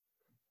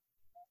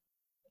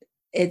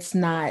it's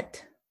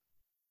not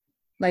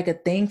like a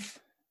thing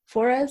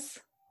for us,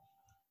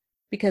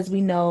 because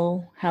we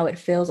know how it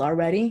feels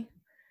already.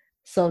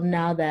 So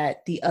now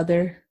that the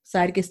other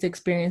side gets to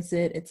experience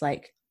it, it's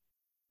like,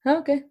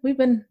 okay, we've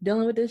been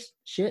dealing with this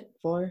shit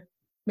for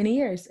many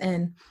years.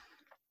 And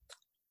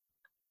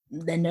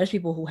then there's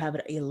people who have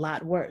it a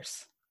lot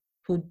worse,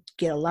 who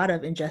get a lot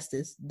of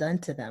injustice done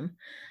to them.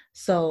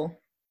 So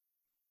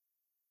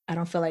I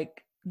don't feel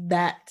like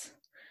that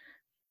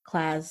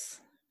class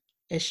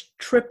is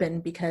tripping,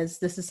 because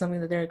this is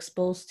something that they're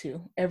exposed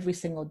to every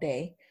single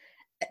day,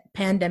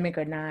 pandemic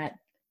or not,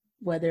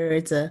 whether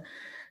it's a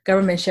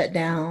government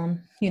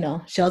shutdown,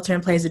 shelter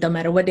in place, it don't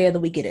matter what day of the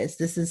week it is.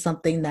 This is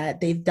something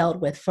that they've dealt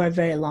with for a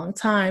very long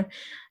time.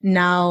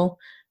 Now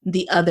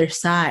the other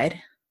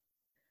side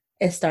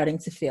is starting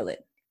to feel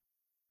it,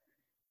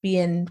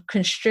 being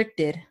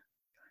constricted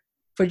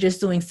for just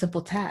doing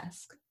simple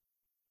tasks.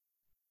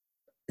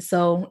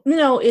 So,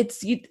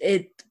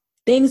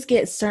 things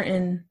get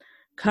certain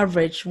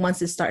coverage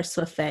once it starts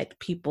to affect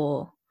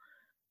people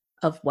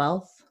of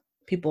wealth,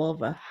 people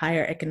of a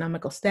higher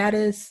economical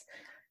status,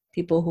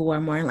 people who are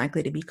more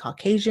likely to be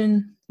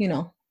Caucasian.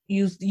 You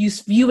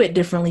view it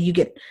differently. You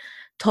get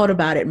told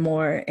about it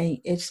more, and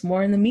it's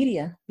more in the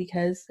media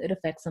because it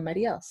affects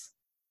somebody else.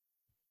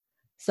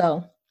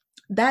 So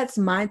that's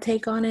my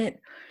take on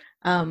it.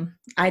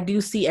 I do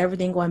see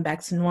everything going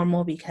back to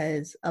normal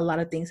because a lot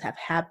of things have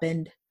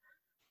happened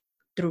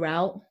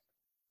throughout,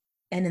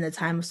 and in the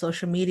time of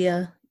social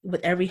media,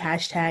 with every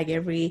hashtag,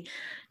 every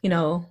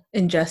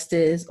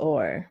injustice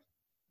or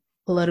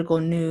political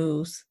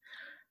news,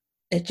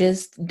 it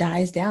just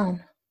dies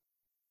down.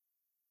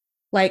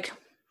 Like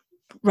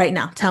right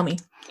now, tell me,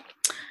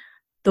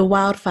 the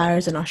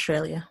wildfires in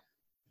Australia.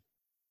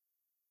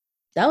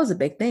 That was a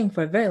big thing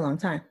for a very long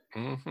time.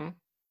 Mm-hmm.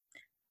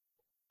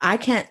 I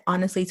can't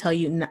honestly tell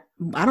you.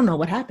 I don't know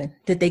what happened.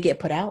 Did they get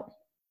put out?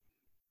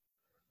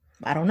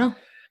 I don't know.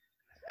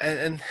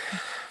 And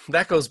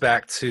that goes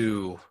back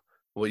to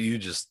what you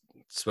just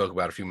spoke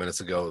about a few minutes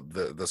ago,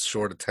 the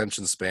short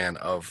attention span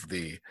of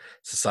the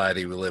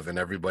society we live in,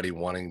 everybody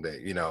wanting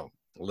to,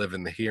 live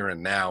in the here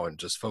and now and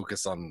just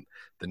focus on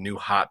the new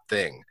hot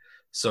thing.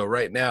 So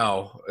right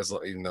now, as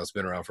even though it's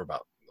been around for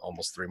about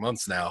almost 3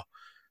 months now,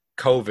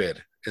 COVID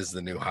is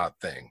the new hot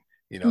thing.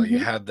 You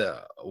had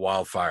the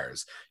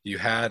wildfires, you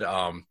had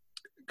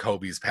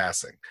Kobe's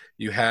passing,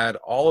 you had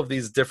all of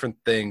these different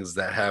things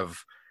that have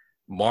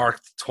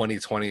marked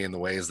 2020 in the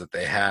ways that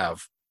they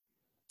have.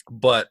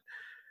 But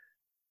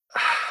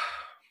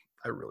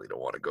I really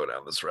don't want to go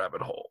down this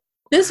rabbit hole.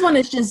 This one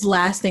is just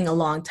lasting a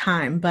long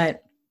time,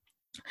 but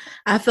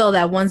I feel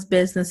that once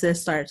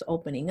businesses starts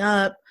opening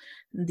up,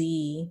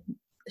 the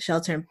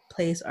shelter in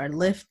place are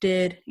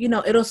lifted,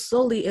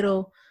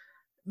 it'll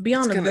be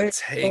on a very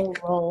slow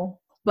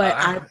roll.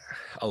 But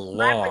a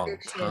long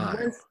time.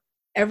 Once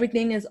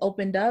everything is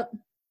opened up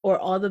or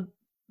all the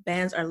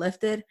bans are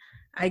lifted,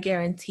 I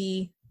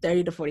guarantee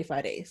 30 to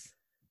 45 days.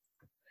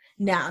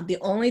 Now, the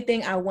only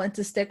thing I want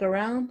to stick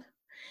around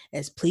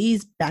is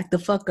please back the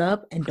fuck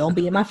up and don't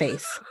be in my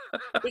face.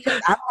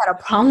 Because I've had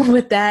a problem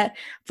with that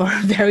for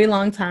a very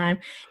long time.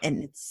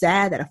 And it's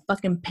sad that a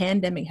fucking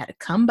pandemic had to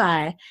come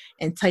by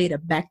and tell you to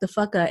back the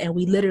fuck up. And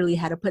we literally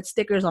had to put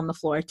stickers on the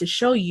floor to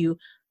show you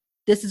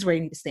this is where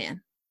you need to stand.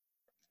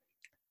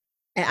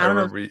 And I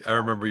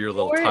remember your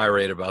little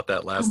tirade about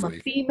that last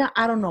week. Female,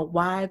 I don't know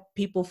why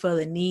people feel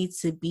the need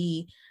to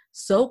be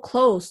so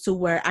close to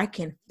where I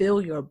can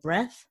feel your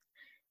breath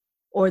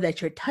or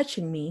that you're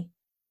touching me.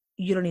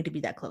 You don't need to be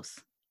that close.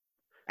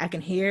 I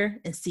can hear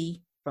and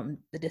see from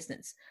the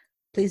distance.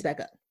 Please back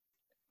up.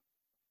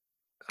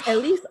 At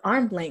least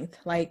arm length,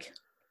 like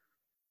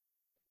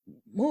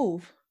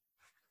move.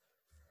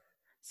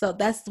 So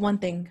that's one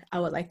thing I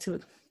would like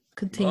to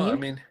continue. Well, I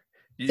mean,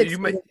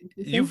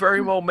 you very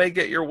well may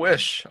get your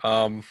wish.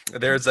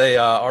 There's a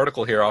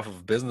article here off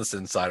of Business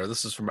Insider.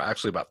 This is from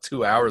actually about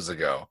 2 hours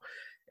ago.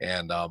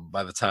 And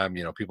by the time,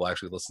 people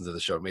actually listen to the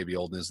show, it may be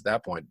old news at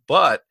that point.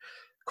 But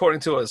according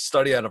to a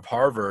study out of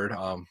Harvard,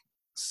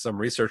 some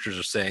researchers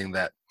are saying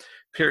that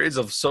periods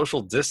of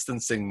social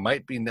distancing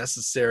might be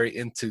necessary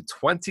into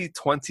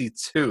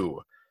 2022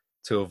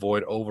 to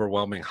avoid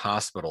overwhelming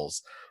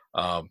hospitals.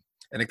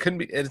 And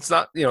it's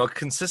not, a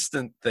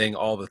consistent thing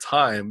all the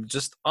time,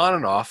 just on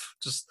and off,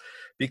 just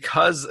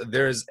because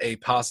there's a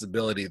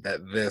possibility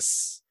that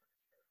this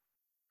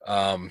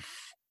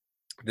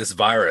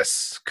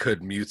virus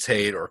could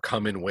mutate or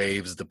come in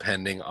waves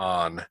depending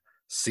on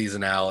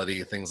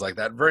seasonality, things like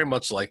that, very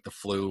much like the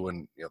flu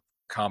and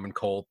common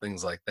cold,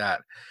 things like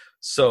that.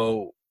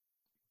 So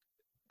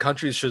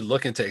countries should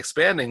look into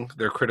expanding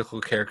their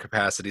critical care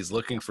capacities,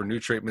 looking for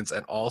new treatments,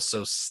 and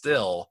also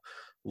still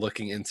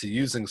looking into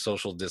using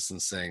social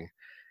distancing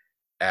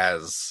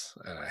as,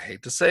 and I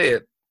hate to say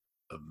it,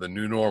 the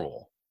new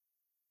normal.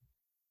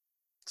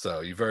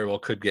 So you very well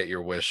could get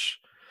your wish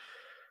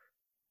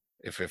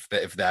if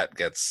that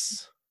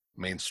gets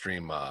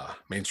mainstream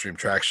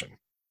traction.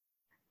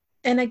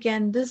 And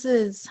again,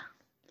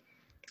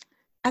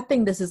 I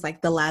think this is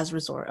like the last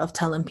resort of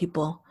telling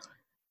people,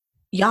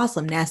 y'all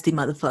some nasty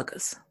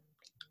motherfuckers.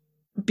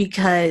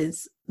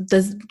 Because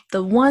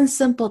the one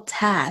simple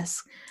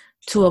task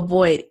to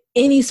avoid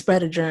any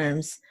spread of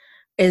germs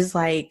is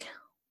like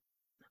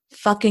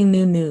fucking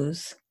new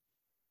news.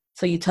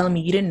 So you telling me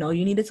you didn't know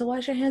you needed to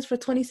wash your hands for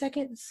 20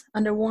 seconds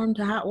under warm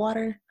to hot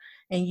water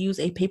and use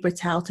a paper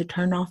towel to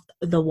turn off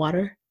the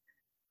water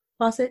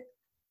faucet?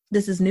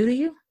 This is new to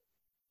you?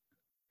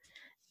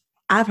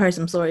 I've heard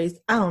some stories.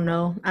 I don't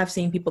know. I've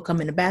seen people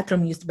come in the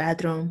bathroom, use the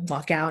bathroom,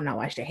 walk out, not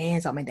wash their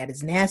hands. I'm like, that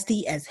is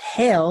nasty as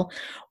hell.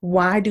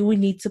 Why do we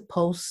need to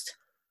post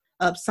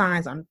up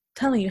signs on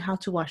telling you how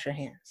to wash your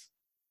hands?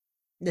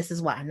 This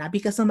is why. Not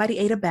because somebody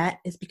ate a bat.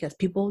 It's because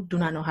people do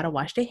not know how to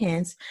wash their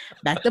hands.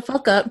 Back the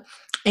fuck up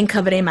and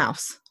cover their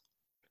mouths.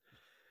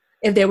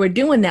 If they were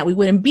doing that, we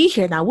wouldn't be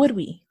here now, would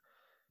we?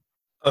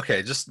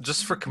 Okay,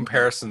 just for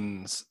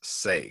comparison's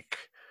sake,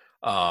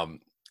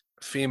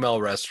 female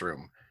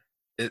restroom.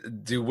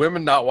 Do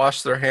women not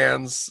wash their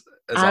hands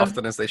as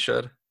often as they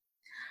should?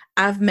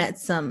 I've met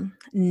some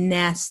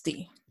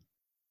nasty,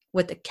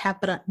 with a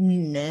capital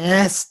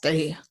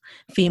nasty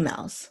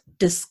females.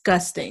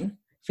 Disgusting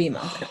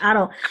females.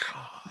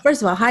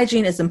 First of all,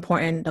 hygiene is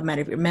important, no matter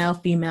if you're male,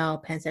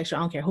 female, pansexual, I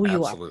don't care who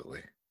you are.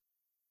 Absolutely.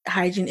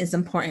 Hygiene is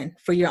important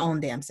for your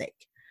own damn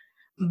sake.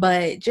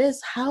 But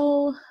just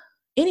how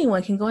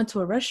anyone can go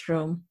into a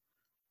restroom,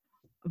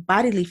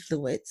 bodily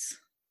fluids.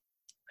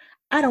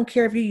 I don't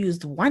care if you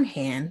used one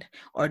hand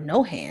or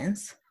no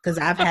hands. Because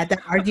I've had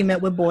that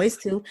argument with boys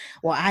too.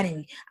 Well,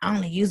 I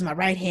only use my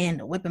right hand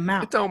to whip him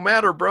out. It don't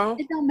matter, bro.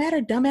 It don't matter,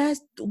 dumbass.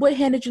 What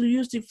hand did you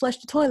use to flush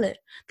the toilet?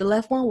 The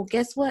left one? Well,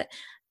 guess what?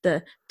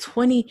 The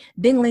 20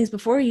 dinglings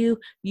before you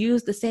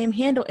used the same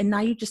handle, and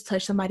now you just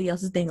touched somebody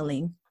else's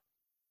dingling.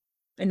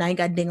 And now you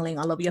got dingling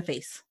all over your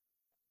face.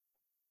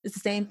 It's the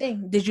same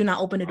thing. Did you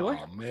not open the door?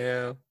 Oh,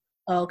 man.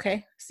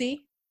 Okay.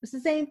 See? It's the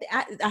same thing.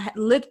 I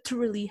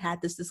literally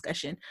had this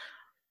discussion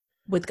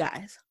with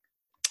guys.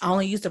 I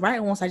only use the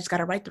right one, so I just got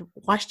to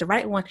wash the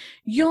right one.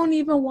 You don't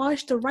even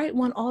wash the right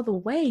one all the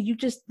way. You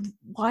just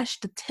wash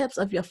the tips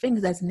of your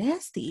fingers. That's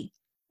nasty.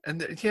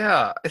 And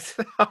yeah, it's,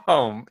 but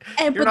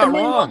the men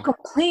were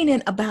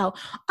complaining about,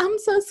 I'm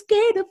so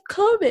scared of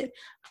COVID.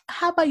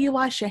 How about you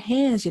wash your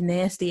hands, you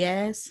nasty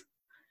ass?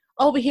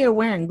 Over here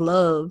wearing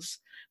gloves,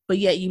 but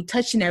yet you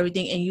touching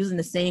everything and using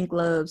the same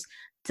gloves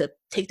to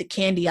take the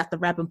candy out the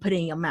wrap and put it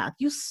in your mouth.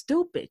 You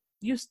stupid.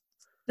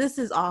 This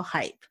is all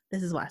hype.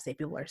 This is why I say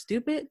people are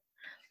stupid.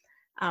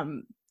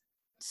 I'm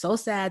so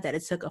sad that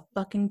it took a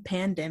fucking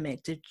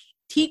pandemic to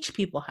teach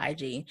people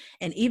hygiene.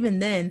 And even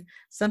then,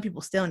 some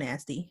people still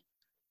nasty.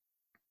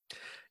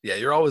 Yeah,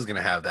 you're always going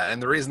to have that.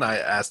 And the reason I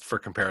asked for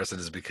comparison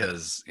is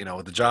because,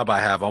 with the job I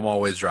have, I'm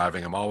always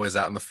driving. I'm always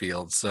out in the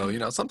field.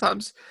 So,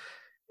 sometimes,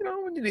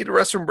 when you need a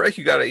restroom break,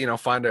 you got to,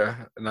 find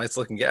a nice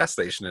looking gas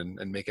station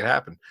and make it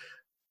happen.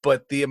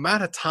 But the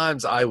amount of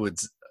times I would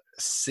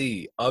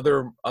see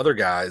other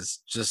guys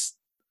just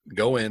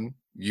go in,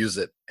 use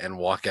it, and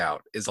walk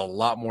out is a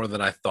lot more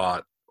than I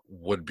thought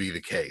would be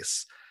the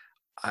case.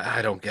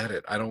 I don't get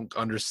it. I don't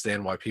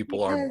understand why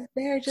people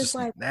they're just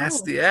like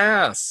nasty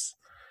ass.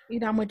 I'm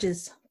gonna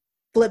just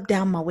flip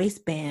down my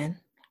waistband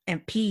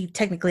and pee.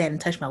 Technically, I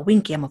didn't touch my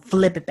winky. I'm gonna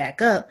flip it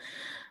back up.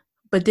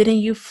 But didn't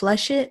you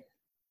flush it?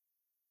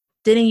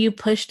 Didn't you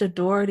push the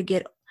door to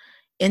get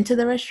into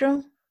the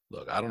restroom?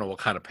 Look, I don't know what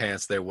kind of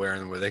pants they're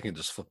wearing where they can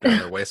just flip down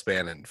their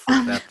waistband and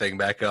flip that thing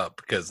back up,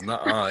 because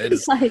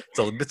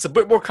it's a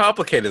bit more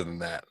complicated than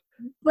that.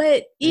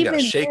 But you even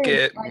shake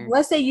it.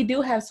 Let's say you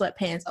do have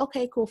sweatpants.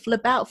 Okay, cool.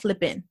 Flip out,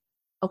 flip in.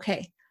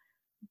 Okay.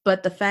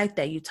 But the fact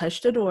that you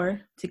touched the door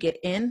to get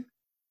in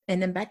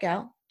and then back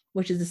out,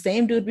 which is the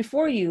same dude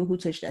before you who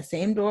touched that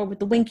same door with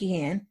the winky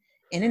hand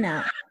in and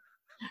out,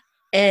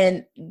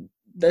 and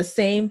the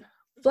same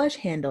flush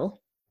handle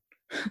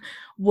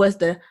was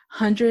the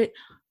 100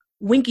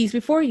 winkies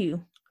before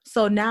you.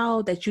 So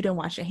now that you didn't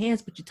wash your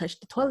hands, but you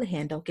touched the toilet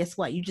handle, guess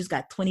what? You just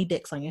got 20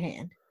 dicks on your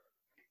hand.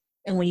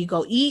 And when you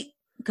go eat,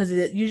 because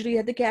it's usually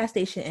at the gas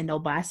station, and they'll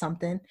buy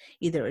something,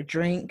 either a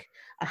drink,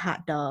 a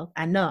hot dog.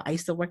 I know, I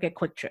used to work at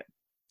Quick Trip.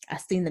 I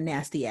seen the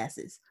nasty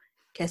asses.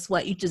 Guess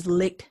what? You just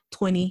licked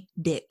 20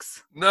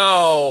 dicks.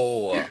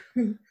 No.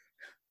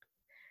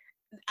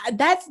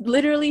 That's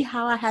literally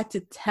how I had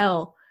to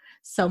tell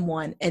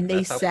someone. And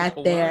they sat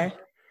there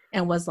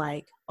and was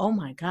like, oh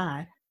my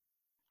God,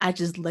 I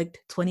just licked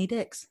 20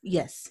 dicks.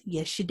 Yes,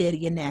 you did,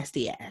 you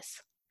nasty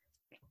ass.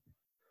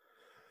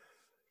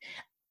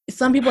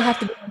 Some people have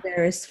to be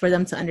embarrassed for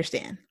them to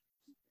understand.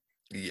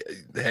 Yeah,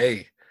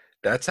 hey,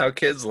 that's how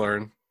kids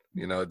learn.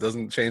 It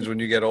doesn't change when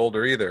you get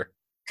older either.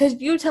 Because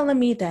you're telling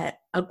me that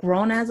a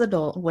grown-ass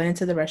adult went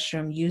into the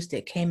restroom, used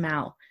it, came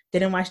out,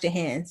 didn't wash their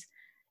hands,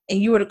 and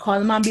you were to call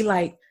them out and be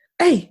like,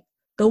 hey,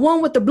 the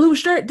one with the blue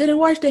shirt didn't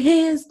wash their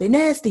hands, they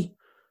nasty.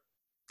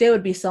 They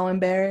would be so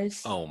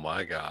embarrassed. Oh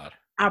my God.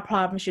 I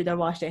promise you they'll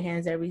wash their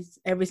hands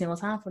every single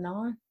time from now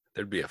on.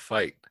 There'd be a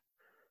fight.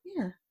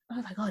 Yeah. I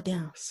was like, oh,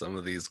 damn. Some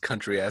of these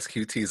country-ass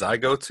QTs I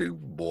go to,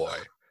 boy.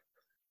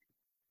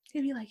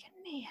 They'd be like,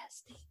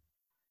 nasty.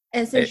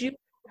 And since you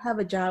have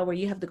a job where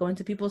you have to go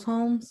into people's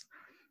homes,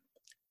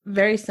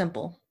 very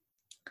simple.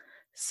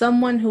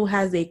 Someone who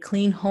has a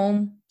clean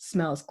home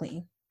smells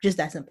clean. Just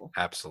that simple.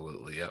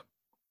 Absolutely, yep.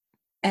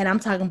 And I'm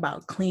talking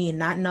about clean,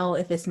 not know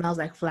if it smells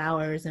like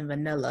flowers and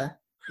vanilla.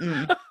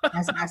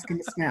 That's asking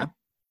to smell.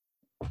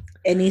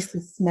 It needs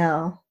to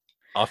smell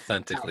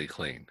authentically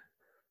clean.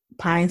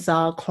 Pine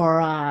Sol,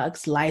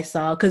 Clorox,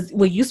 Lysol. Because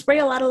when you spray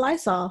a lot of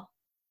Lysol,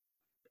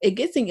 it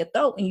gets in your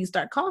throat and you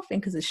start coughing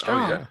because it's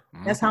strong. Oh, yeah.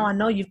 Mm-hmm. That's how I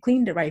know you've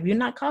cleaned it right. If you're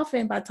not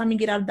coughing, by the time you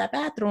get out of that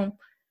bathroom,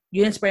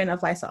 you didn't spray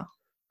enough Lysol.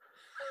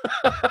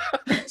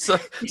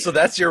 So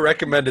that's your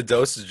recommended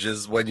dosage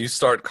is when you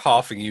start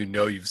coughing,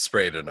 you've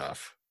sprayed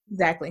enough.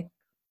 Exactly.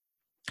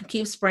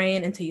 Keep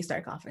spraying until you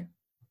start coughing.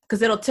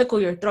 Because it'll tickle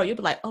your throat. You'll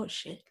be like, oh,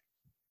 shit.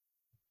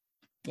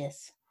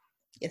 Yes.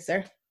 Yes,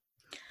 sir.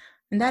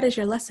 And that is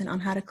your lesson on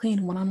how to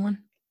clean one-on-one.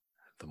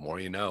 The more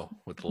you know,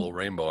 with the little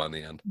rainbow on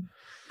the end.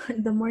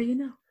 The more you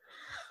know.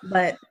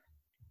 But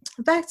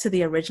back to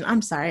the original.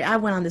 I'm sorry. I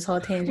went on this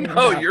whole tangent.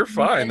 No, you're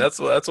fine. That's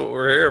what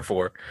we're here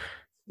for.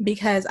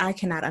 Because I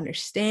cannot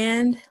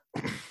understand.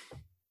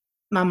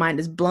 My mind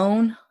is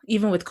blown.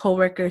 Even with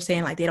coworkers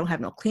saying like they don't have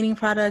no cleaning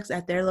products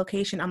at their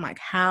location. I'm like,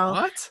 how?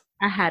 What?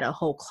 I had a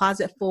whole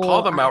closet full.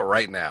 Call them out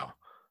right now.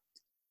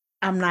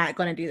 I'm not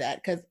going to do that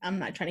because I'm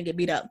not trying to get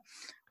beat up.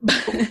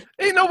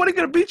 Ain't nobody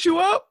going to beat you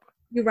up.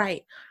 You're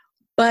right.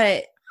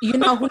 But you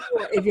know who you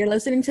are. If you're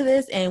listening to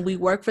this and we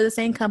work for the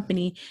same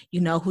company, you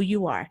know who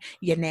you are.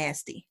 You're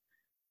nasty.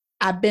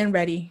 I've been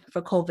ready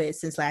for COVID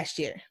since last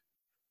year.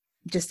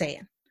 Just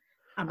saying.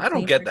 I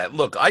don't get that.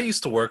 Look, I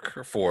used to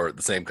work for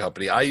the same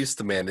company. I used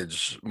to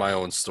manage my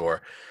own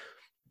store,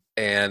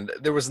 and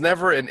there was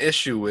never an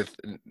issue with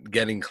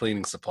getting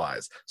cleaning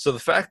supplies. So the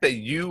fact that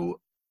you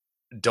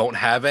don't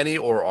have any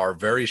or are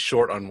very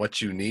short on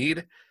what you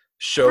need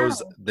shows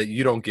How? that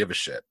you don't give a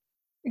shit.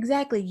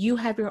 Exactly. You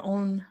have your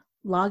own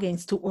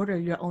logins to order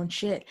your own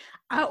shit.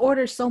 I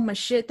ordered so much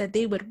shit that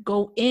they would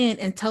go in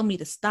and tell me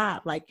to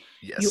stop. Like,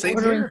 Yeah, you same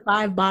ordering here.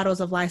 5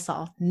 bottles of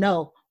Lysol.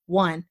 No,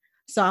 1.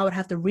 So I would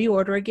have to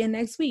reorder again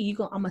next week.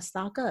 I'm gonna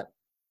stock up.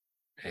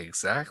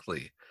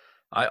 Exactly.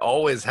 I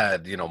always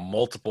had,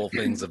 multiple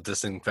things of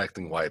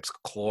disinfecting wipes,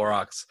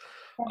 Clorox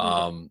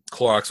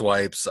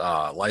wipes,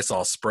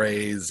 Lysol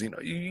sprays.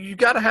 You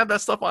got to have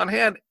that stuff on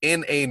hand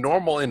in a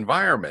normal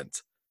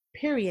environment.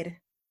 Period.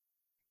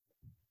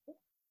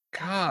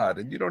 God,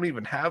 and you don't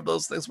even have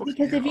those things.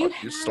 Because if you Your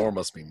had store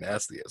must be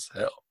nasty as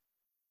hell.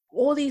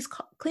 all these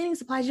cleaning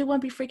supplies, you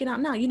wouldn't be freaking out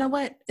now. You know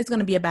what? It's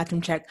gonna be a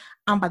bathroom check.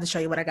 I'm about to show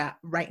you what I got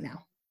right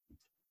now.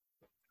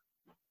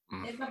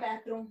 It's my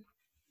bathroom.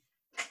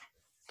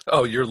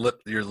 Oh, you're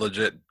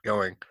legit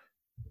going.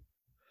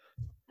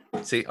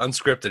 See,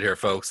 unscripted here,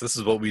 folks. This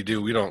is what we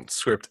do. We don't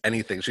script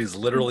anything. She's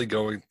literally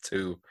going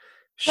to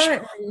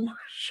show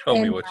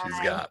me what she's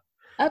got.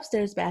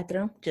 Upstairs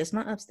bathroom, just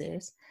my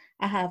upstairs.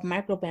 I have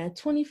Microban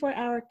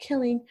 24-hour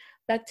killing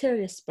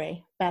bacteria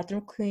spray,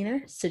 bathroom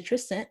cleaner,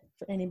 citrus scent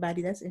for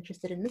anybody that's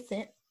interested in the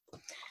scent.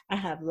 I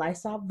have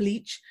Lysol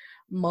bleach,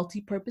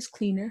 multi-purpose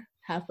cleaner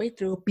halfway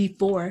through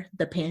before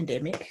the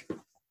pandemic.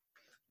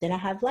 Then I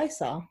have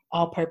Lysol,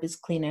 all-purpose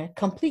cleaner,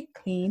 complete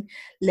clean,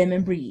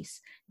 lemon breeze.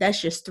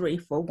 That's just 3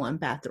 for 1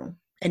 bathroom.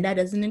 And that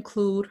doesn't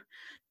include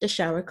the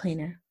shower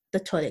cleaner, the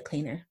toilet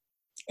cleaner,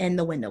 and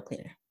the window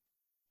cleaner.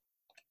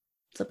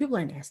 So people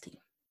are nasty.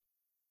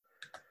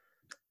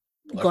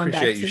 I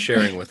appreciate you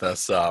sharing with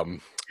us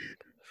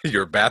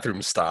your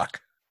bathroom stock.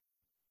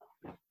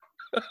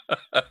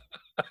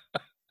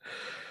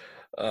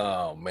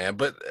 Oh, man.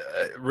 But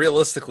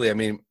realistically, I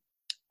mean,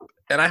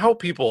 and I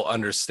hope people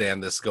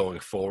understand this going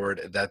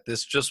forward, that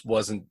this just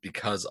wasn't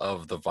because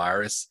of the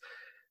virus,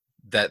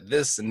 that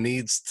this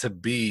needs to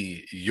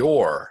be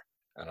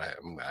and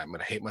I'm going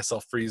to hate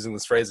myself for using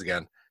this phrase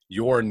again,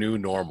 your new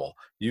normal.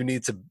 You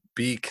need to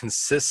be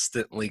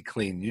consistently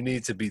clean. You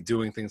need to be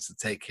doing things to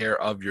take care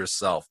of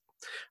yourself.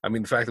 I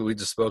mean, the fact that we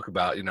just spoke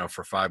about,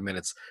 for 5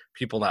 minutes,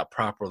 people not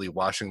properly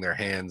washing their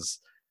hands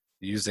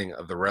using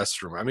the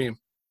restroom. I mean,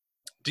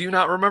 do you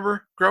not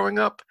remember growing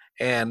up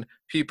and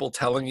people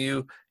telling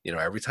you,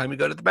 every time you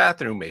go to the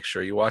bathroom, make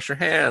sure you wash your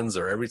hands,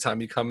 or every time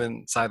you come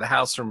inside the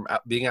house from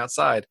being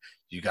outside,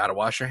 you got to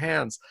wash your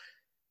hands.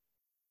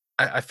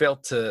 I fail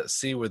to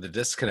see where the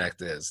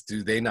disconnect is.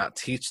 Do they not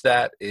teach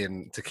that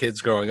to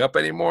kids growing up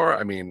anymore?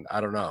 I mean,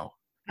 I don't know.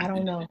 I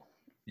don't know.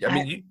 I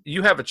mean,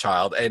 you have a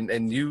child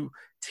and you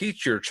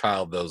teach your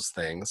child those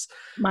things.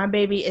 My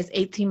baby is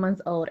 18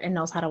 months old and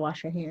knows how to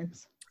wash her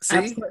hands.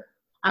 See?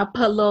 I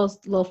put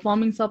little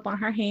foaming soap on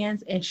her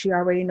hands and she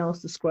already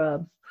knows to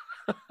scrub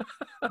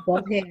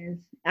both hands.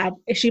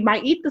 She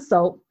might eat the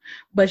soap,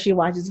 but she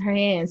washes her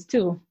hands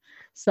too.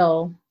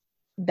 So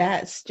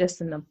that's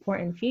just an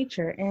important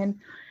feature. And,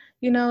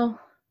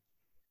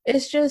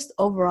 it's just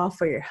overall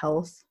for your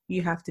health,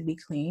 you have to be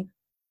clean.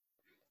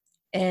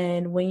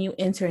 And when you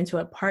enter into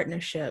a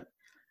partnership,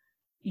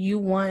 you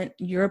want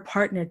your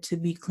partner to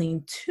be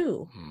clean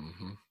too.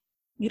 Mm-hmm.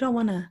 You don't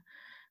want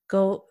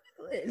to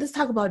let's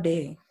talk about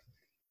dating.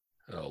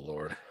 Oh,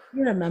 Lord.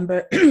 You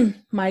remember,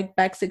 Mike,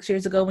 back 6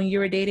 years ago when you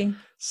were dating?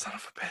 Son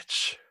of a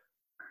bitch.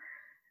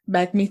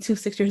 Back me too,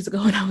 6 years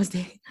ago when I was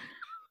dating.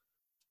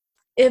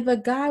 If a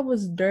guy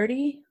was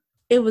dirty,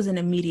 it was an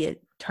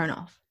immediate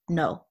turnoff.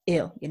 No,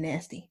 ew, you're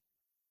nasty.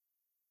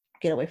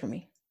 Get away from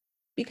me.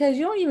 Because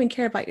you don't even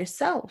care about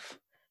yourself.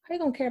 How you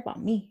going to care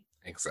about me?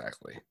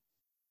 Exactly.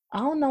 I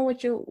don't know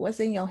what's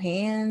in your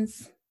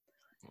hands,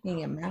 in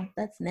your mouth.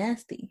 That's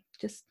nasty.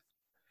 Just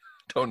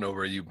don't know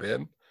where you've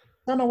been.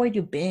 Don't know where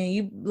you've been.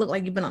 You look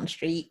like you've been on the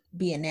street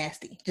being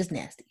nasty. Just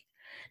nasty.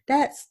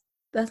 That's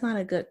not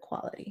a good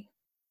quality.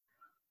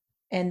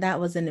 And that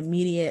was an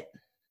immediate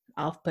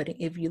off-putting.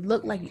 If you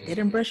look like you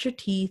didn't brush your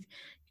teeth,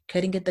 you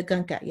couldn't get the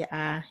gunk out your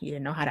eye, you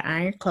didn't know how to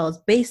iron your clothes,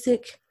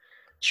 basic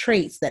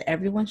traits that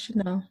everyone should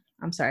know.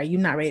 I'm sorry, you're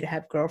not ready to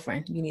have a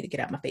girlfriend. You need to get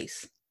out my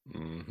face.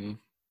 Mm-hmm.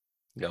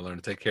 You gotta learn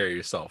to take care of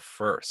yourself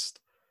first.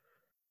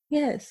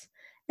 Yes.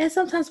 And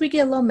sometimes we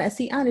get a little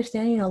messy. I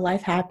understand,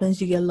 life happens.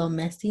 You get a little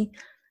messy.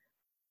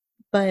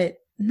 But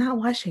not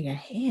washing your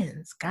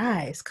hands,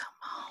 guys, come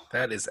on.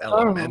 That is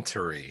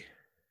elementary.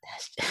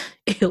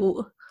 That's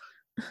ew.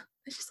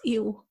 That's just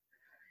ew.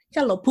 You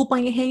got a little poop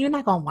on your hand, you're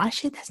not going to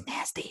wash it? That's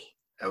nasty.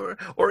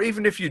 Or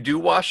even if you do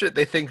wash it,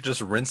 they think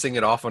just rinsing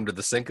it off under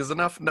the sink is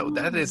enough. No,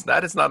 that is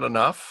not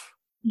enough.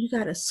 You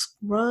got to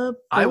scrub.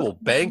 I will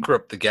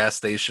bankrupt the gas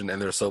station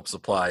and their soap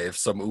supply if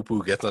some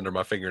upu gets under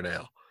my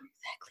fingernail.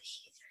 Exactly.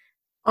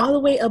 All the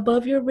way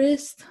above your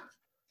wrist,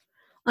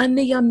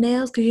 under your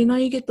nails, because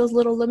you get those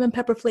little lemon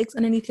pepper flakes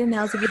underneath your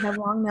nails if you have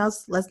long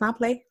nails. Let's not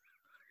play.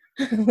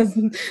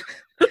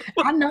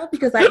 I know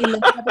because I eat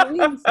lemon pepper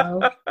wings,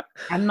 so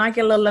I might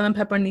get a little lemon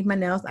pepper underneath my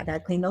nails. I gotta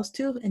clean those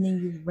too, and then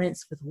you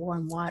rinse with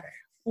warm water.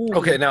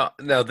 Okay, Ooh,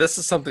 now this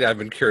is something I've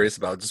been curious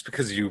about just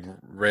because you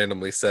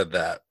randomly said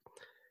that.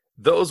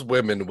 Those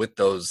women with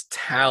those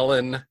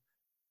Talon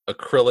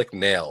acrylic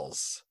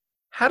nails,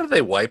 how do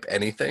they wipe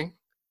anything?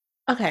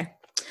 okay.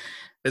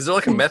 Is there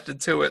like a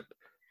method to it?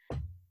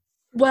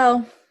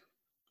 Well,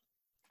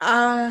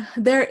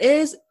 there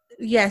is.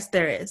 Yes,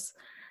 there is.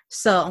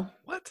 So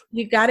What?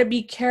 you got to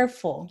be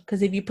careful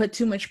because if you put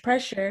too much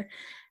pressure,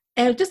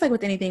 and just like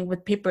with anything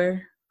with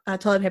paper,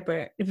 toilet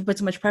paper, if you put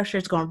too much pressure,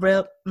 it's gonna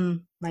rip. Now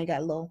you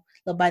got little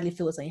bodily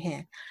fluids on your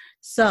hand.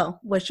 So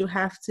what you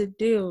have to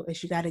do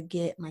is you got to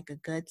get like a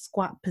good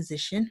squat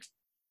position.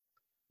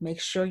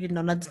 Make sure you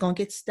know nothing's gonna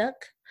get stuck.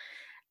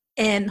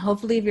 And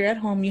hopefully, if you're at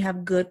home, you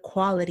have good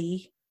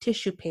quality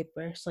tissue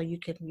paper so you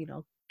can,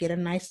 get a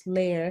nice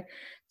layer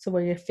so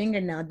where your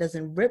fingernail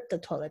doesn't rip the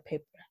toilet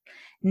paper.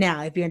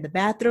 Now, if you're in the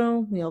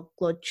bathroom,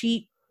 go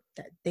cheap.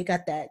 They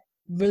got that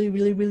really,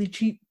 really, really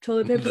cheap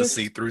toilet paper. The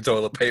see-through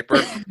toilet paper.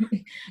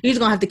 You're just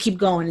gonna have to keep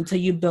going until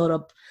you build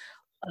up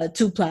a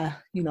 2-ply,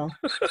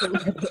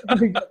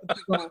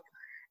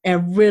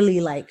 and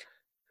really like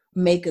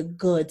make a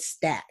good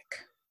stack,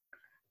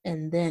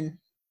 and then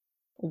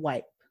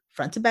wipe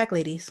front to back,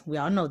 ladies. We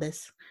all know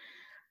this.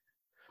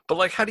 But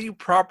like, how do you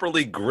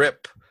properly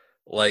grip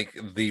like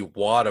the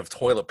wad of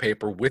toilet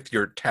paper with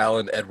your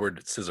Talon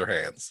Edward scissor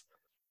hands?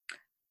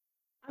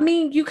 I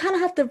mean, you kind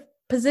of have to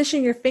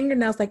position your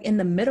fingernails like in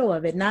the middle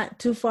of it, not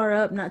too far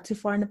up, not too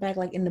far in the back,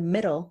 like in the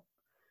middle,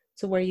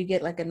 to where you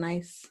get like a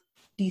nice,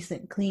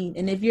 decent clean.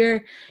 And if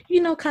you're,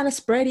 kind of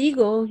spread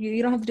eagle,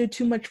 you don't have to do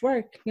too much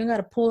work. You don't got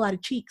to pull out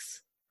of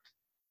cheeks.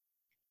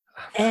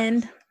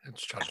 And I'm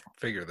just trying to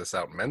figure this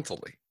out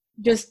mentally.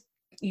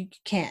 You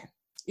can't.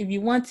 If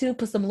you want to,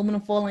 put some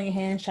aluminum foil on your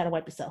hands, try to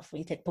wipe yourself when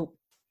you take poop.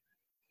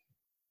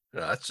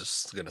 No, that's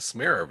just gonna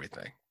smear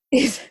everything.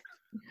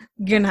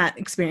 You're not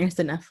experienced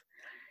enough.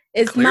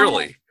 It's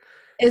Clearly.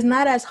 It's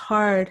not as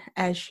hard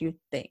as you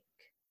think.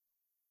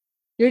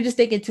 You're just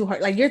thinking too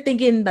hard. Like you're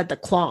thinking that the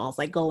claws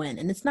like go in,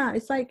 and it's not.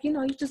 It's like,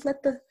 you just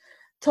let the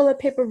toilet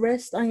paper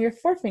rest on your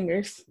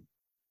forefingers.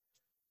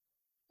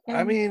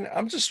 I mean,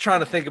 I'm just trying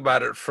to think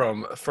about it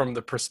from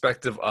the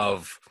perspective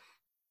of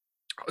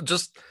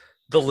just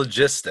the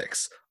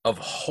logistics of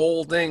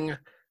holding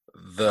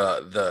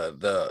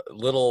the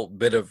little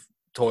bit of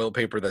toilet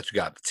paper that you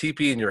got, the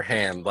TP in your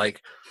hand,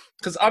 like,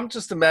 because I'm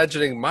just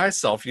imagining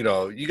myself, you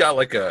got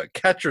like a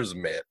catcher's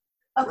mitt,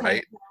 okay,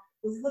 right?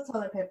 This is the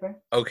toilet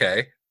paper.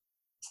 Okay.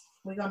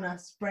 We're gonna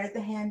spread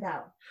the hand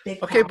out.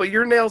 Okay, but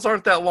your nails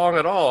aren't that long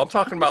at all. I'm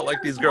talking about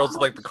like these girls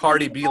like the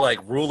Cardi B, like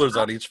rulers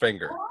on each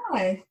finger.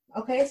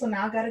 Okay, so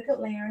now I got a good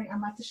layering.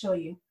 I'm about to show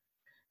you.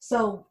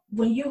 So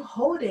when you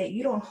hold it,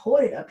 you don't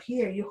hold it up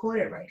here. You hold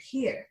it right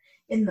here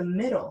in the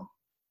middle.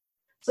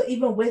 So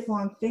even with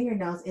long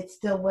fingernails, it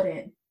still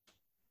wouldn't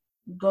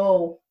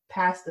go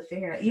past the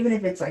fingernail. Even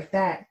if it's like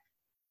that,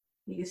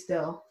 you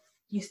still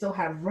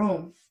have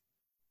room.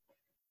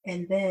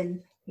 And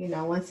then,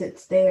 once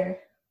it's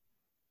there,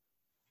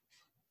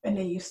 and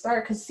then you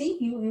start, because see,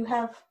 you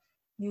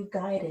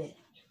guide it.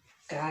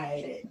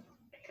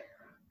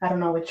 I don't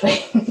know which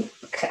way.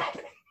 Guide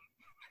it.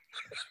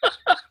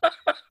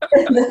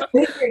 The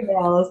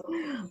fingernails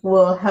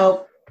will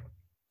help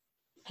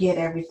get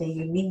everything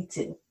you need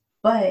to.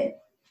 But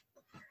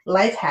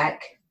life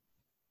hack,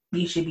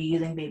 you should be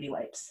using baby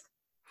wipes.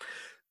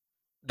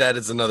 That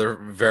is another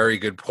very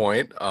good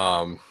point.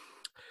 Don't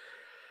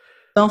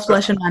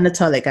flush them down the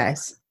toilet,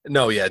 guys.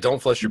 No, yeah,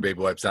 don't flush your baby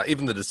wipes out.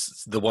 Even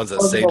the ones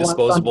that say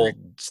disposable,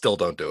 still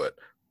don't do it.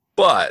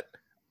 But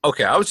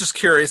okay, I was just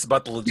curious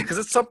about the legit because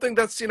it's something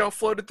that's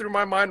floated through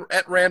my mind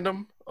at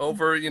random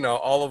over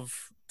all of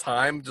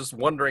time. Just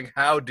wondering,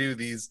 how do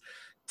these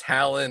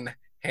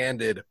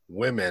Talon-handed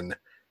women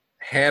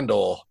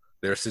handle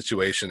their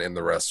situation in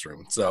the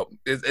restroom? So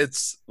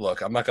it's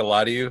look, I'm not gonna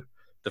lie to you.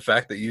 The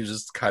fact that you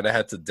just kind of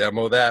had to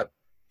demo that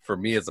for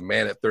me as a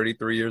man at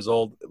 33 years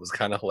old, it was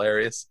kind of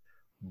hilarious.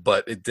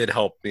 But it did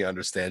help me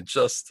understand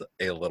just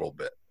a little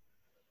bit.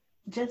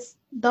 Just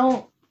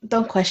don't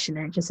question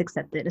her. Just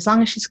accept it. As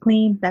long as she's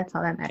clean, that's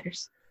all that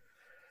matters.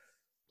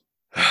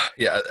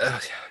 Yeah.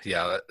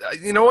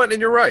 You know what?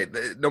 And you're right.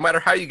 No matter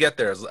how you get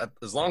there,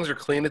 as long as you're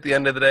clean at the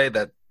end of the day,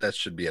 that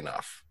should be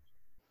enough.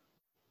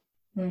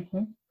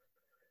 Mm-hmm.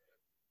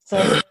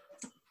 So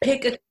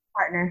pick a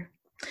partner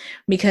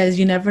because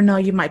you never know.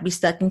 You might be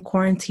stuck in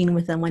quarantine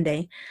with them one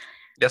day.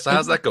 Yeah, so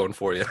how's that going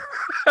for you?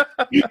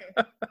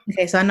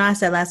 Okay, so I know I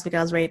said last week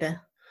I was ready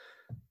to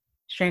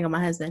strangle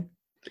my husband.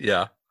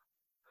 Yeah.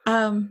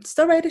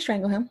 Still ready to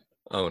strangle him.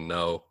 Oh,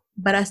 no.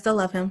 But I still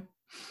love him.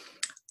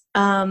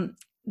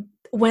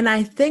 When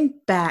I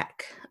think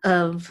back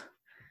of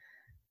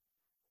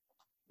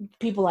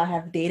people I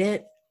have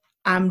dated,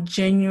 I'm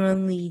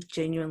genuinely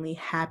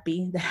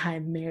happy that I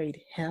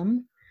married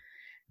him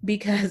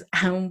because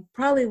I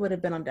probably would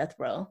have been on death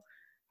row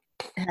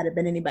had it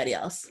been anybody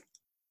else.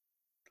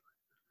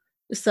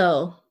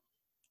 So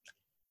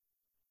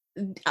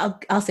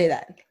I'll say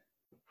that.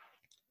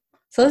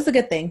 So it's a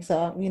good thing.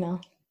 So,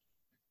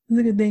 it's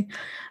a good thing.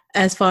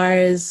 As far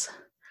as,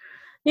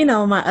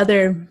 my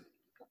other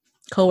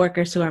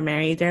coworkers who are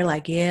married, they're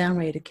like, yeah, I'm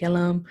ready to kill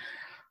him.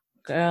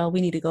 Girl,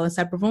 we need to go in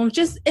separate rooms.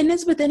 And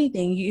it's with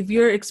anything. If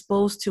you're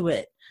exposed to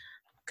it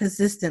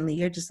consistently,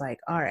 you're just like,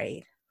 all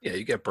right. Yeah,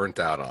 you get burnt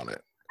out on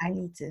it. I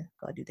need to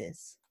go do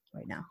this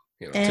right now.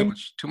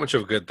 Too much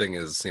of a good thing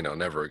is,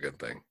 never a good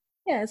thing.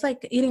 Yeah, it's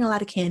like eating a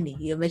lot of candy.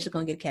 You're eventually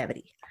going to get a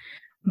cavity.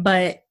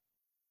 But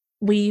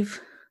we've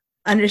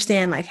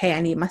understand like, hey,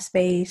 I need my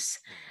space.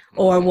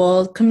 Or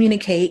we'll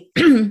communicate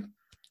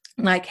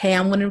like, hey,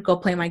 I'm going to go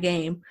play my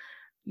game.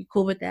 You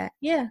cool with that?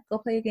 Yeah, go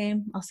play a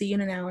game. I'll see you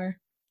in an hour.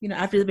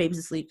 After the baby's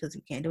asleep, because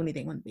we can't do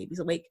anything when the baby's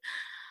awake.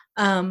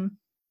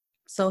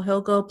 So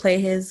he'll go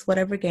play his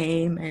whatever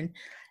game, and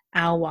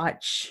I'll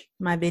watch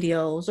my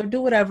videos or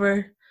do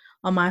whatever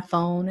on my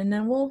phone, and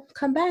then we'll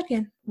come back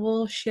and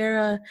we'll share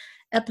a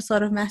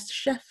episode of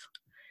MasterChef.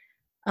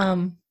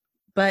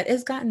 But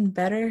it's gotten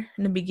better.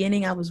 In the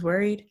beginning, I was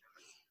worried,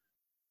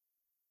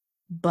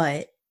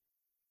 but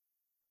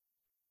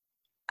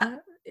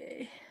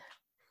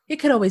it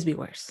could always be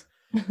worse.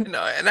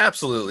 No, and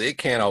absolutely, it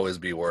can't always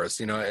be worse,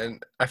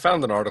 and I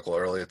found an article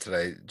earlier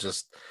today,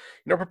 just,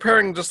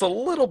 preparing just a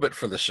little bit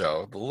for the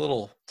show, the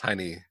little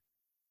tiny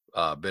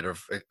bit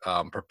of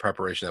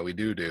preparation that we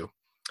do.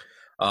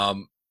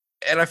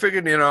 And I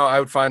figured, I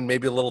would find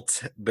maybe a little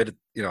bit,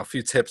 a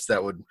few tips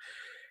that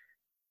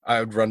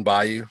I would run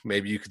by you.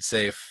 Maybe you could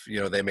say if,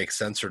 they make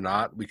sense or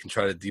not. We can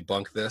try to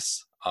debunk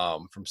this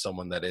from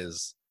someone that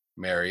is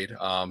married.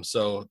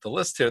 So the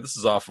list here, this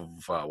is off of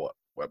what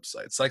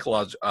website?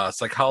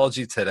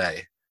 Psychology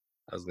Today.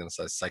 I was going to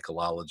say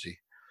Psychology.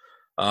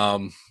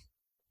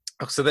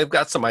 So they've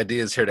got some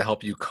ideas here to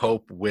help you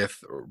cope with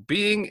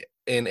being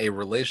in a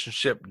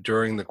relationship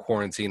during the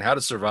quarantine, how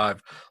to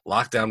survive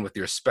lockdown with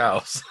your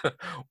spouse,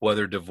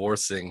 whether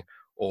divorcing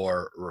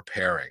or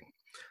repairing.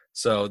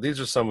 So these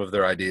are some of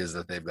their ideas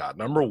that they've got.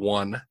 Number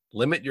one,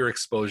 limit your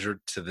exposure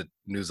to the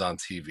news on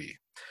TV.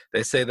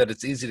 They say that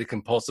it's easy to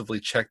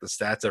compulsively check the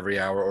stats every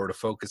hour or to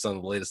focus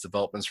on the latest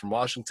developments from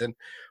Washington,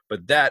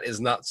 but that is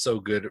not so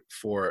good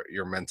for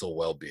your mental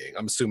well-being.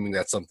 I'm assuming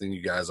that's something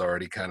you guys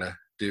already kind of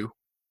do.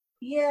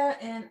 Yeah,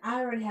 and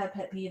I already have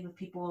pet peeve of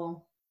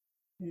people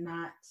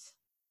not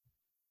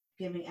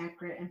giving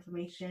accurate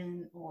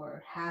information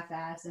or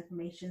half-ass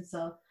information.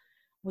 So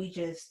we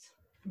just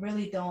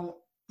really don't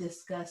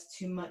discuss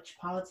too much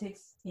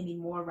politics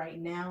anymore right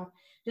now,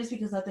 just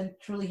because nothing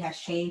truly has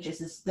changed.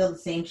 It's still the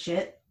same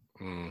shit.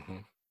 Mm-hmm.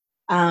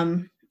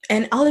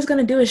 And all it's going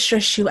to do is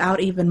stress you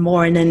out even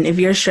more. And then if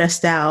you're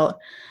stressed out,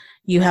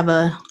 you have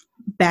a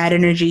bad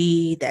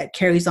energy that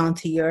carries on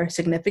to your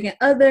significant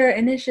other.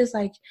 And it's just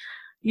like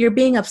you're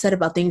being upset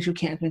about things you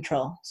can't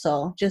control.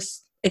 So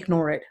just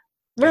ignore it.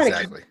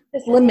 Exactly.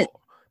 Just limit.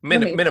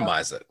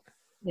 Minimize it.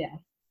 Yeah.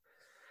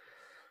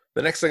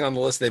 The next thing on the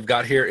list they've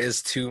got here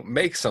is to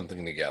make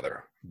something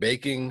together.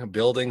 Baking,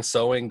 building,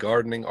 sewing,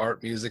 gardening,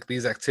 art, music.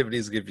 These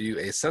activities give you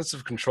a sense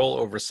of control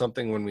over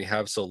something when we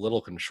have so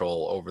little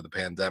control over the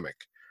pandemic.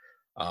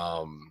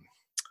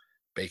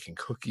 Baking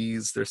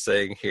cookies, they're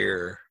saying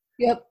here.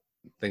 Yep.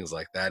 Things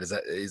like that.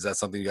 Is that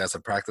something you guys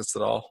have practiced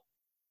at all?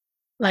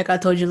 Like I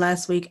told you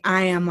last week,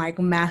 I am like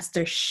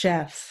Master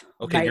Chef.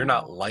 Okay, right you're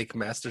not now. like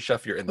Master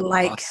Chef. You're in the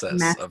Like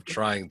process of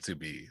trying to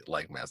be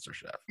like Master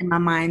Chef. In my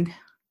mind,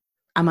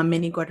 I'm a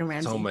mini Gordon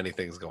Ramsay. So many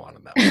things go on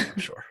in that one, I'm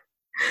sure.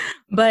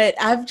 But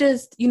I've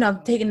just,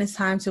 I've taken this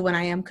time to when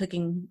I am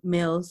cooking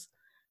meals,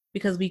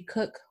 because we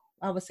cook,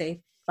 I would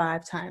say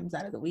 5 times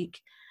out of the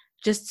week,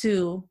 just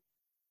to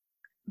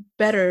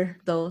better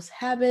those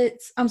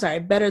habits.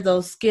 Better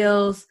those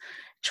skills,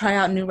 try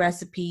out new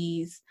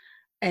recipes.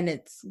 And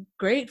it's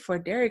great for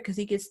Derek because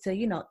he gets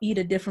to, eat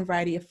a different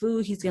variety of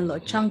food. He's getting a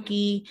little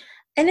chunky.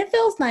 And it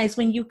feels nice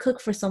when you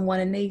cook for someone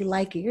and they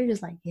like it. You're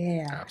just like,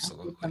 yeah,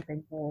 absolutely.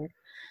 Something good.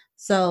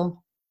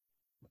 So,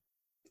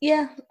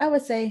 yeah, I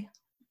would say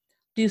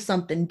do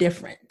something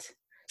different.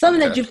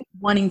 Something that you're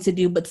wanting to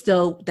do, but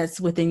still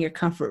that's within your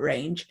comfort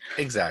range.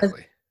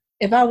 Exactly.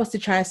 If I was to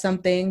try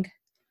something,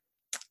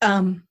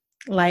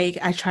 like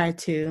I tried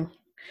to,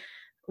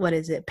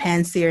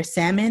 pan-sear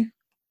salmon.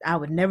 I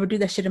would never do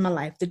that shit in my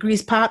life. The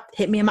grease popped,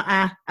 hit me in my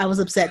eye. I was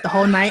upset the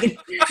whole night.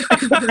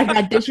 I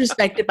got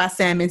disrespected by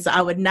salmon, so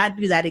I would not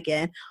do that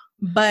again.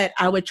 But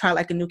I would try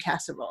like a new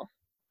casserole.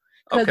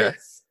 Okay.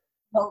 It's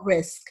no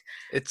risk.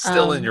 It's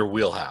still in your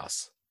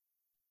wheelhouse.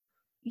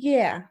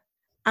 Yeah.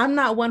 I'm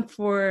not one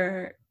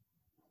for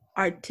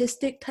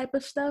artistic type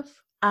of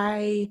stuff.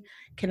 I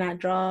cannot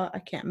draw. I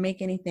can't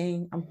make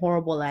anything. I'm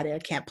horrible at it. I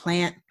can't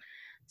plant.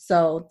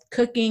 So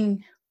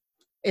cooking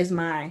is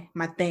my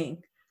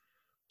thing.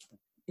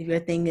 If your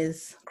thing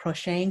is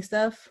crocheting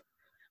stuff,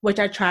 which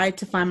I tried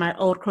to find my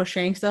old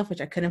crocheting stuff,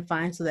 which I couldn't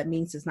find, so that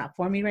means it's not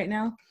for me right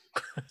now,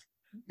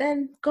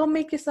 then go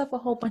make yourself a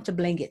whole bunch of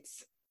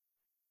blankets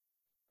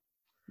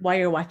while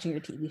you're watching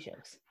your TV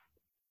shows.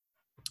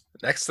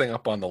 Next thing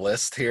up on the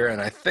list here,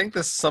 and I think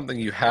this is something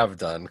you have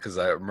done, because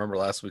I remember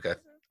last week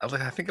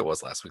I think it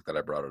was last week that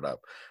I brought it up.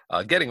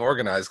 Getting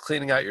organized,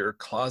 cleaning out your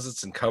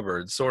closets and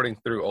cupboards, sorting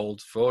through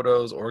old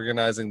photos,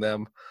 organizing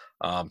them,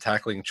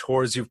 tackling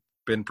chores you've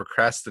been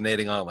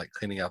procrastinating on, like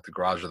cleaning out the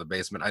garage or the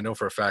basement. I know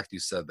for a fact you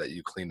said that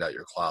you cleaned out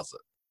your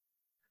closet.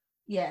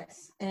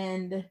 Yes.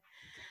 And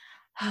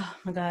oh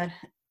my God,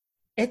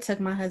 it took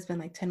my husband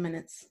like 10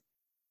 minutes.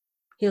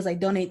 He was like,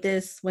 donate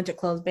this, winter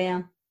clothes,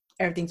 bam,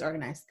 everything's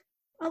organized.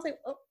 I was like,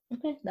 oh,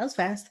 okay, that was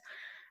fast.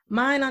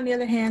 Mine, on the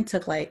other hand,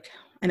 took like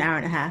an hour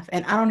and a half,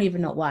 and I don't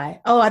even know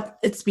why. Oh,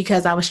 it's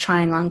because I was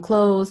trying on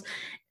clothes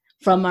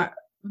from my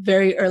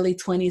very early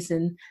 20s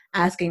and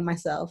asking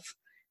myself,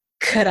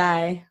 could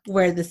I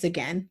wear this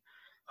again?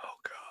 Oh,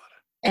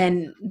 God.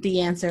 And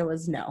the answer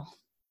was no.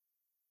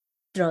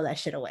 Throw that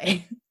shit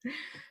away.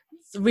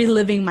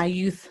 Reliving my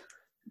youth.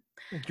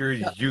 Your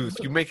youth.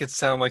 You make it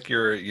sound like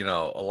you're,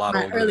 a lot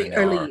My older than you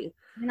early are. youth.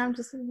 And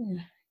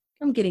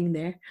I'm getting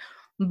there.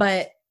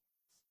 But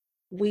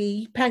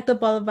we packed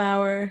up all of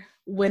our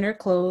winter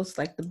clothes,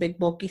 like the big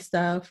bulky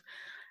stuff.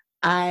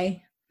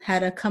 I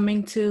had a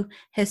coming to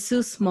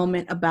Jesus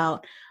moment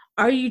about,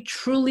 are you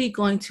truly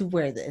going to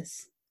wear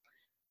this?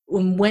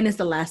 When is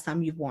the last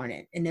time you've worn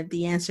it? And if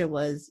the answer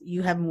was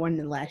you haven't worn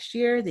it last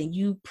year, then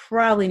you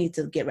probably need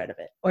to get rid of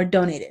it or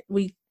donate it.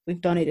 We've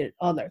donated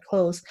all our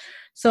clothes.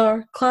 So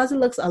our closet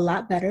looks a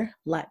lot better,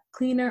 a lot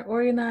cleaner,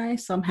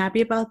 organized. So I'm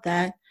happy about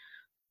that.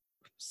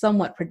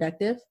 Somewhat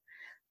productive.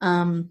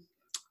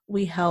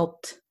 We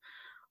helped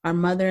our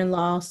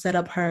mother-in-law set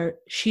up her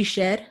she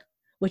shed,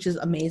 which is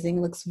amazing.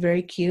 Looks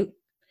very cute.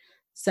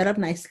 Set up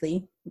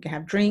nicely. We can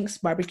have drinks,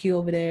 barbecue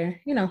over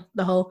there,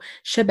 the whole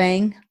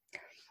shebang.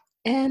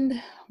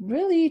 And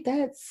really,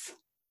 that's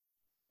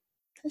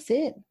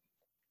it.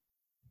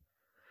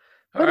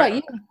 What about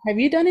you? Have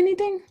you done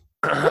anything?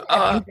 What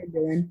have you been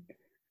doing?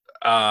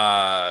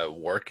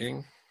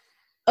 Working.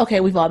 Okay,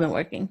 we've all been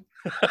working.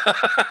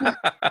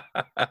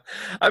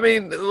 I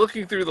mean,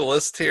 looking through the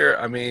list here,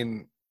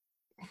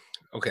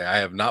 okay, I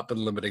have not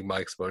been limiting my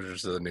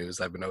exposures to the news.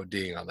 I've been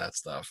ODing on that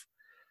stuff.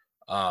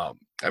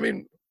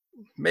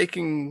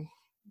 Making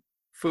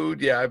food,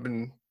 yeah, I've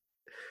been,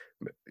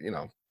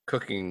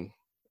 cooking,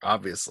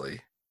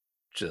 obviously.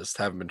 Just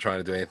haven't been trying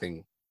to do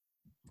anything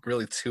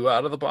really too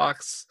out of the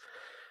box.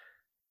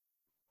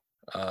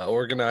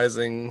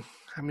 Organizing,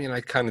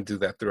 I kind of do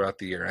that throughout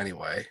the year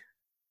anyway.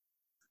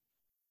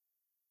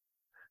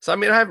 So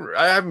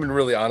I haven't been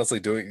really honestly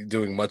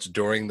doing much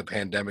during the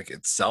pandemic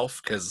itself,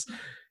 because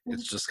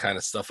it's just kind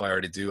of stuff I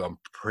already do. I'm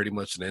pretty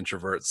much an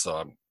introvert, so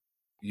I'm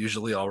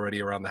usually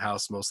already around the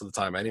house most of the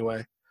time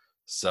anyway.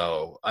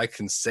 So I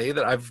can say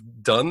that I've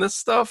done this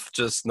stuff,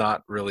 just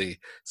not really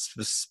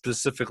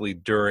specifically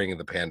during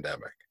the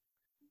pandemic.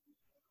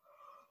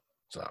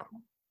 So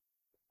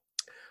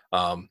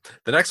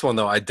the next one,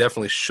 though, I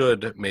definitely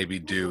should maybe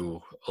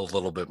do a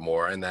little bit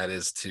more, and that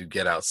is to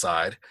get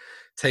outside,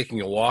 taking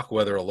a walk,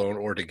 whether alone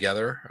or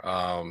together.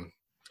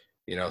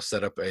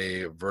 Set up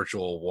a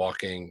virtual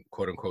walking,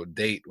 quote unquote,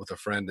 date with a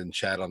friend and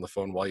chat on the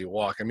phone while you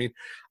walk.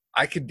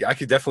 I could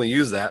definitely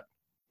use that.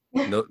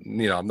 No,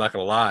 I'm not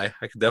gonna lie.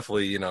 I could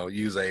definitely,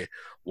 use a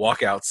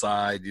walk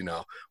outside.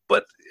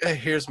 But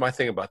here's my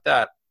thing about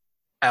that: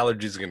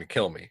 allergies are gonna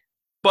kill me.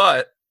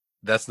 But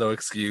that's no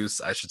excuse.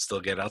 I should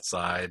still get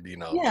outside. Do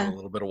a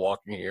little bit of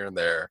walking here and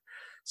there.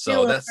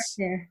 So that's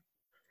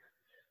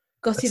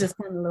go see the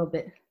sun a little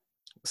bit.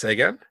 Say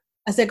again?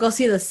 I said, go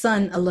see the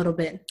sun a little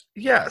bit.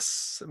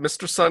 Yes,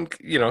 Mr. Sun.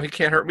 He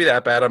can't hurt me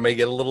that bad. I may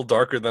get a little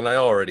darker than I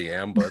already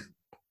am, but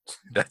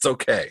that's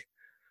okay.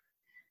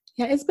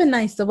 Yeah, it's been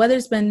nice. The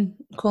weather's been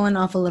cooling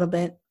off a little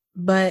bit,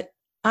 but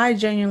I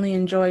genuinely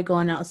enjoy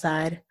going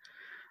outside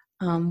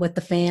with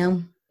the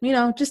fam,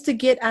 just to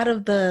get out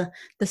of the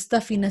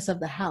stuffiness of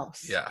the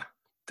house. Yeah,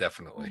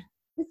 definitely.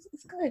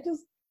 It's good.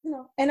 Just,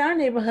 in our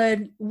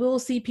neighborhood, we'll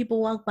see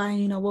people walk by,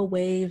 we'll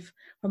wave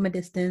from a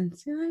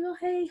distance. Like, oh,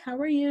 hey, how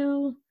are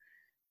you?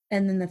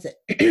 And then that's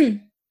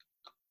it.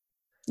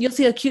 You'll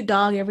see a cute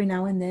dog every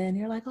now and then.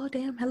 You're like, oh,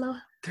 damn, hello.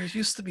 There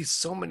used to be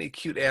so many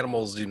cute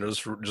animals,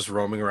 just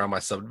roaming around my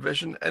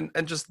subdivision, and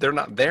just they're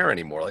not there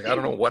anymore. Like, I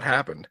don't know what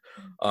happened.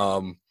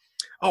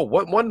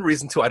 One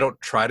reason too I don't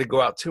try to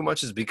go out too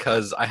much is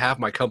because I have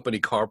my company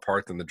car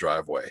parked in the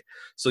driveway.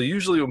 So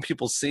usually when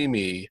people see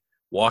me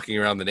walking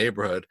around the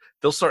neighborhood,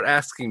 they'll start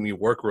asking me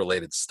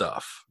work-related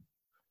stuff.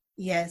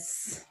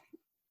 Yes.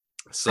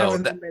 So I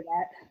remember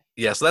that.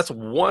 Yeah, so that's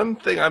one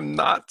thing I'm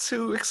not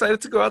too excited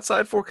to go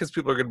outside for, because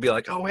people are going to be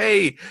like, oh,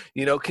 hey,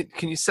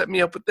 can you set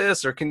me up with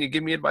this, or can you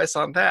give me advice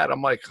on that?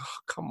 I'm like, oh,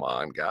 come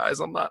on, guys,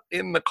 I'm not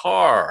in the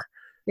car.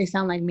 They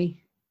sound like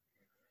me.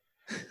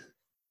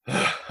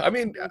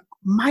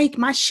 Mike,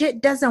 my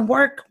shit doesn't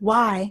work.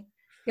 Why?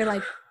 You're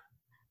like,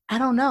 I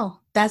don't know.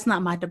 That's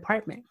not my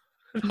department.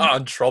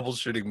 On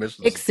troubleshooting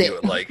missions with you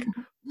at like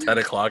 10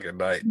 o'clock at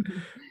night.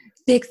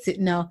 Fix it.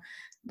 No.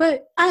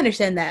 But I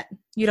understand that.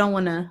 You don't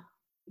want to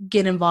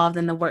get involved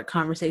in the work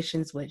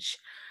conversations, which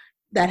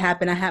that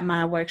happened. I had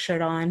my work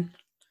shirt on.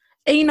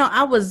 And,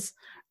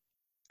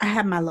 I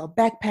had my little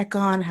backpack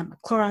on, I had my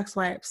Clorox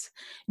wipes.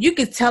 You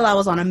could tell I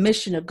was on a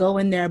mission to go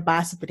in there,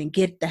 buy something, and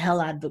get the hell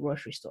out of the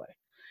grocery store.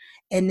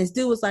 And this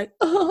dude was like,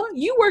 "Oh,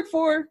 you work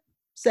for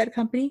said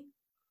company?"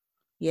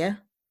 Yeah,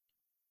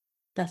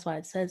 that's why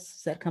it says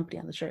said company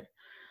on the shirt.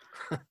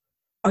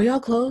 Are y'all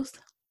closed?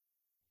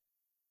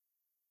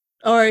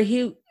 Or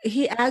he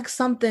asked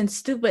something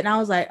stupid, and I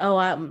was like, "Oh,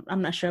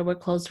 I'm not sure. We're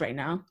closed right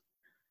now."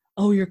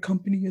 "Oh, your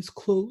company is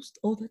closed?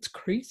 Oh, that's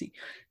crazy."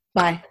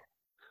 Bye.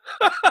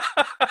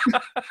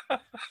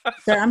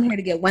 Sir, I'm here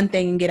to get one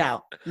thing and get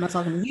out. I'm not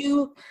talking to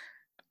you.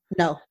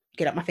 No,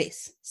 get out my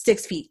face.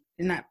 6 feet.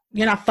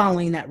 You're not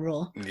following that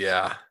rule.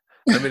 Yeah.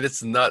 I mean,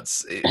 it's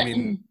nuts. I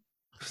mean,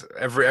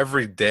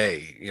 every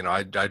day,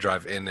 I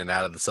drive in and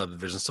out of the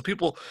subdivision. So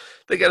people,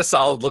 they get a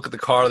solid look at the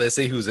car. They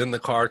see who's in the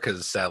car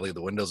because sadly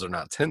the windows are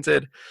not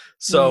tinted.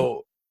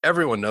 So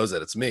everyone knows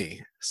that it's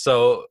me.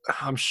 So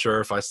I'm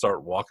sure if I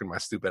start walking my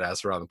stupid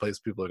ass around the place,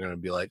 people are going to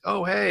be like,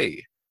 "Oh,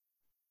 hey."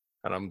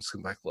 And I'm just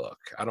like, "Look,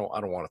 I don't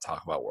want to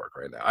talk about work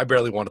right now. I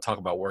barely want to talk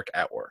about work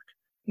at work."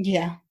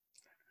 Yeah.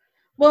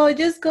 Well, it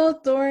just goes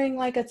during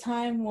like a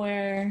time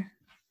where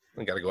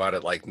I got to go out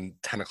at like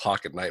 10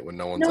 o'clock at night when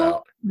no one's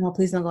out. No,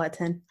 please don't go at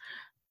 10.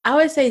 I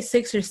would say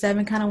 6 or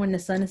 7, kind of when the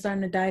sun is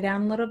starting to die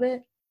down a little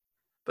bit.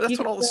 But that's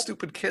when all the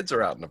stupid kids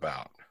are out and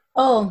about.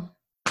 Oh,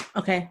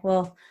 okay.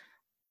 Well,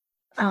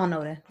 I don't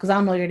know that because I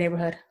don't know your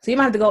neighborhood. So you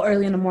might have to go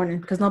early in the morning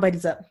because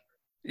nobody's up.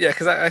 Yeah,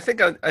 because I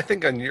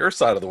think on your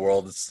side of the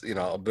world, it's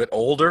a bit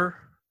older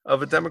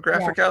of a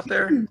demographic out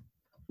there.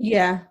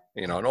 Yeah.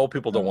 And old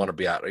people don't want to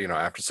be out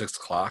after 6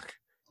 o'clock.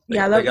 They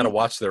Yeah, got to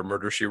watch their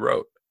Murder, She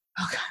Wrote.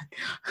 Oh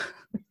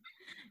God.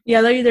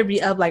 Yeah, they'll either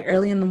be up like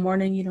early in the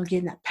morning,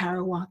 getting that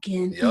power walk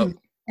in. Yep.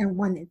 And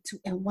 1 and 2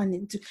 and 1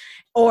 and 2,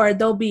 or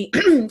they'll be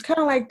kind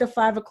of like the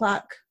 5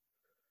 o'clock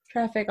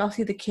traffic. I'll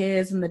see the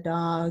kids and the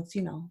dogs,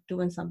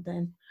 doing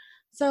something.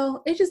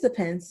 So it just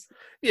depends.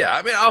 Yeah,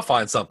 I mean, I'll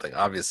find something,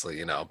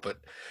 obviously, but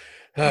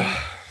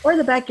or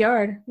the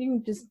backyard. You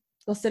can just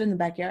go sit in the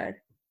backyard,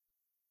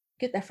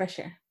 get that fresh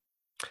air.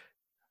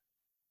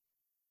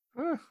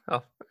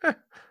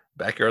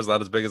 Backyard's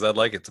not as big as I'd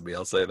like it to be.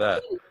 I'll say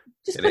that.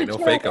 Just it ain't no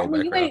fake-o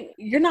background.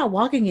 You're not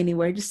walking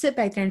anywhere. Just sit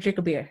back there and drink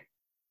a beer.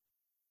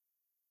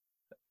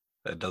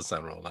 That does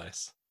sound real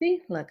nice.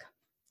 See, look,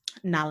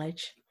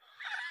 knowledge.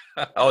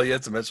 All you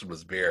had to mention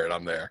was beer, and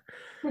I'm there.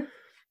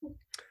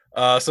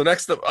 So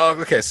next up,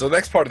 so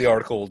next part of the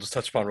article we'll just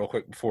touch upon real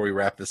quick before we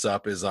wrap this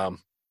up is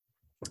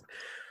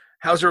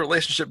how's your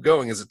relationship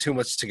going? Is it too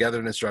much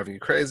togetherness driving you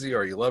crazy?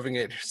 Are you loving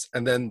it?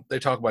 And then they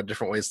talk about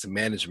different ways to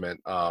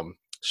management,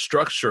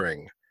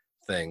 structuring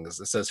things.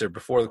 It says here,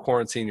 before the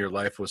quarantine, your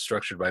life was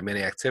structured by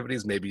many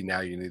activities. Maybe now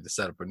you need to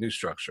set up a new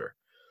structure,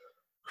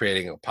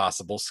 creating a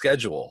possible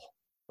schedule,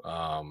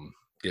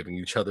 giving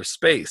each other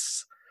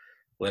space,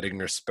 letting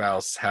your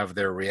spouse have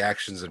their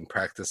reactions and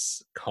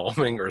practice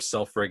calming or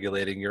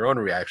self-regulating your own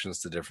reactions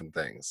to different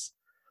things.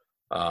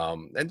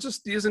 And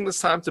just using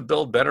this time to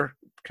build better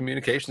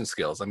communication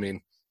skills. I mean,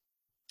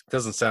 it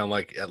doesn't sound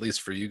like, at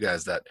least for you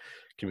guys, that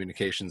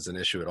communication is an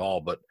issue at all.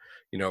 But,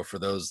 for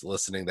those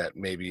listening that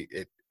maybe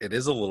it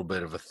is a little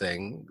bit of a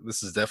thing,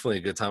 this is definitely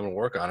a good time to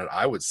work on it,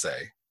 I would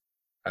say.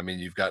 I mean,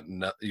 you've got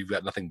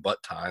nothing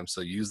but time, so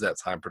use that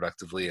time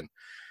productively and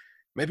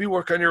maybe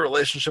work on your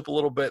relationship a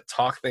little bit,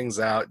 talk things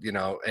out,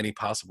 any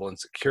possible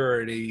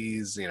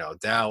insecurities,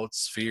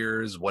 doubts,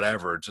 fears,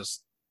 whatever.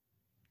 Just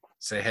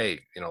say,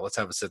 hey, let's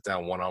have a sit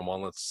down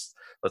one-on-one. Let's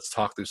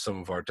talk through some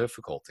of our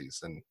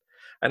difficulties. And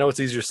I know it's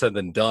easier said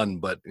than done,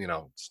 but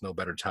it's no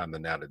better time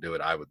than now to do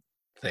it, I would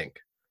think.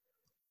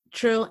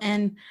 True.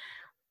 And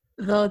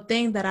the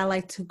thing that I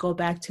like to go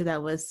back to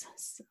that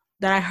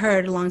I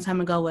heard a long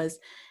time ago was,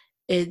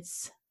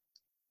 it's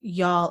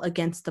y'all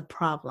against the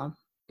problem,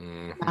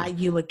 not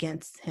you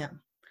against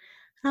him.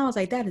 And I was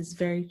like, that is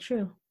very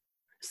true.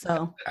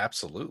 So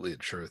absolutely the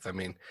truth. I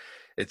mean,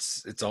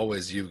 it's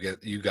always you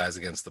guys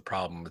against the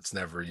problem. It's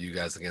never you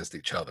guys against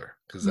each other,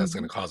 because that's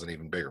going to cause an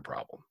even bigger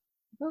problem.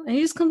 And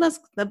you just come. That's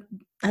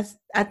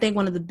I think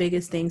one of the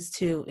biggest things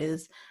too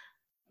is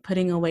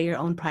putting away your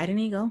own pride and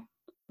ego,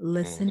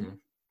 listening,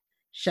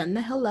 shutting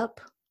the hell up,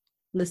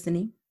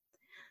 listening,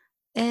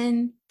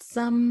 and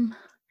some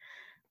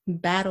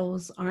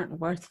battles aren't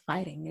worth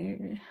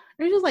fighting.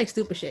 They're just like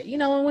stupid shit,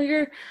 when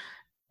you're.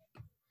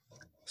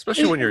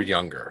 Especially when you're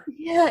younger.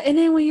 Yeah, and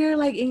then when you're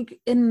like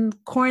in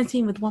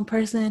quarantine with one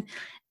person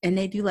and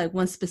they do like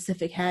one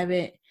specific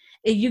habit,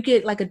 and you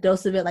get like a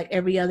dose of it like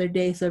every other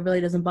day, so it really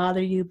doesn't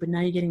bother you, but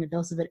now you're getting a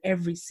dose of it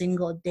every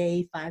single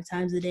day, 5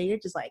 times a day. You're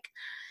just like,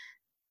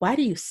 why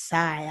do you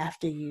sigh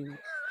after you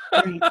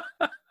drink?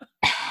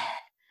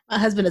 My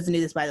husband doesn't do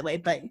this, by the way,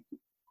 but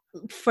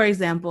for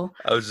example.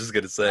 I was just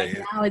going to say.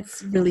 Like, now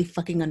it's really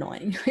fucking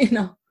annoying, I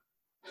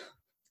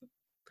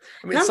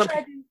mean, I'm trying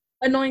to do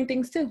annoying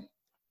things too.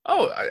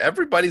 Oh,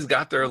 everybody's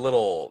got their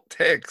little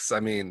tics.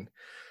 I mean,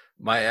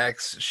 my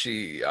ex,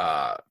 she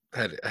had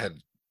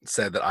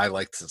said that I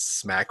like to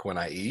smack when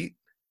I eat,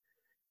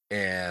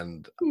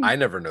 and I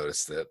never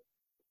noticed it.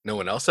 No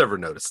one else ever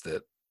noticed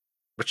it,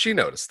 but she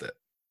noticed it.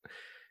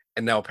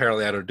 And now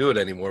apparently I don't do it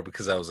anymore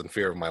because I was in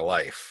fear of my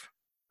life.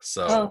 Oh,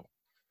 So,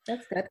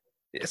 that's good.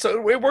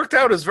 so it worked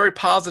out as a very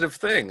positive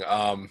thing.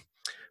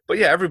 But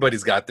yeah,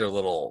 everybody's got their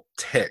little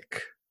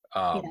tick.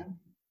 Yeah.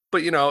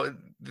 But you know,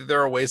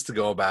 there are ways to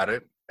go about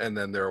it, and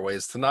then there are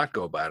ways to not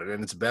go about it.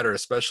 And it's better,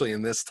 especially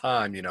in this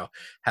time, you know,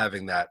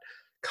 having that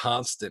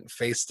constant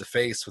face to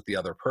face with the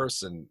other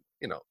person,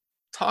 you know,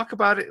 talk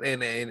about it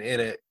in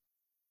a,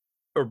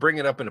 or bring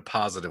it up in a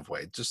positive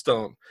way. Just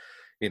don't,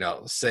 you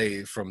know,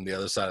 say from the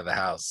other side of the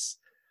house,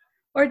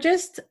 Or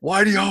just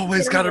why do you get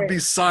always got to over be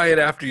it. sighing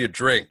after you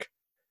drink?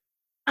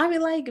 I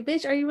mean, like,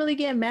 bitch, are you really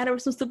getting mad over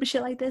some stupid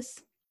shit like this?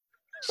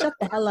 Shut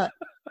the hell up.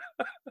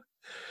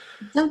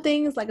 Some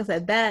things, like I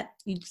said, that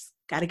you just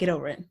got to get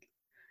over it.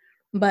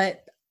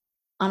 But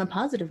on a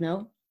positive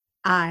note,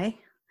 I,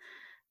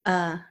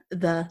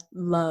 the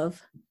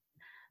love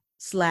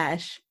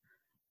slash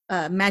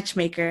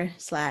matchmaker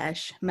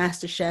slash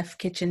master chef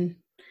kitchen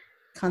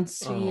Oh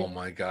concierge,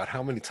 my God.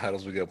 How many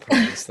titles we got to put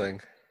on this thing?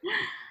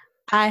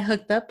 I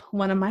hooked up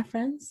one of my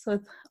friends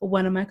with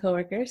one of my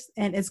coworkers,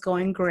 and it's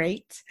going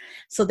great.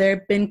 So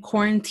they've been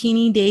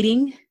quarantining,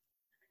 dating,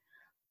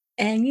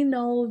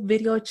 and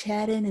video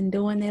chatting and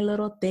doing their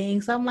little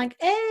things. So I'm like,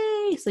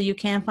 hey, so you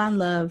can find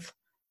love,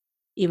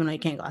 even though you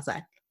can't go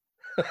outside.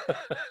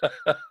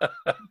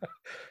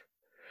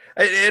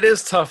 It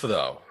is tough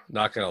though,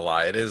 not gonna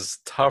lie. It is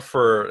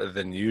tougher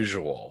than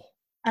usual.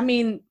 I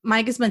mean,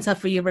 Mike, it's been tough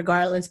for you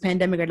regardless,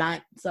 pandemic or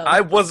not. So, I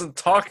wasn't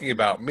talking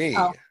about me.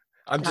 oh,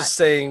 I'm God. just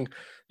saying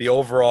the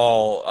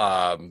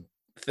overall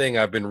thing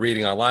I've been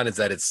reading online is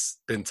that it's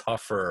been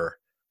tougher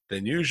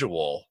than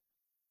usual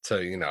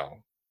to, you know,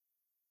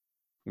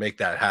 make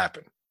that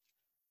happen.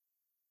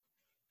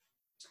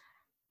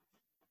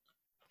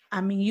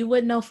 I mean, you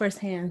would know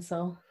firsthand.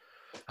 So,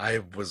 I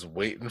was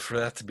waiting for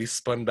that to be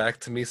spun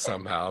back to me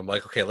somehow. I'm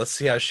like, okay, let's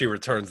see how she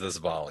returns this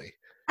volley.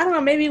 I don't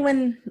know. Maybe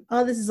when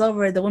all this is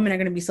over, the women are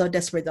going to be so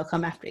desperate they'll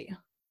come after you.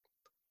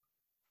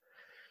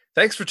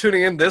 Thanks for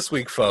tuning in this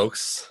week,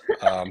 folks.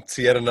 To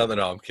yet another.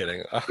 No, I'm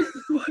kidding.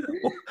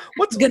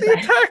 What's with the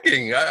Goodbye.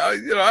 attacking?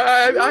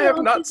 I have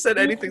No, not said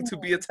anything to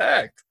be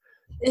attacked.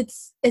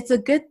 it's a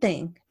good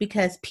thing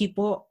because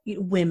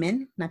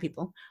women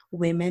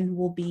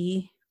will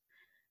be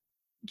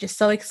just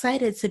so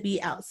excited to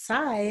be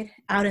outside,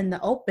 out in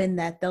the open,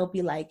 that they'll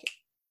be like,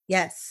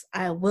 yes,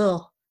 I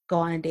will go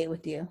on a date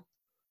with you.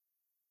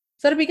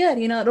 So it'll be good.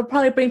 It'll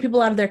probably bring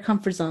people out of their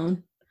comfort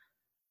zone.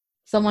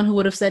 Someone who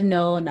would have said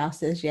no now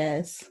says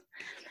yes.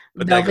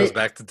 But that goes Velvet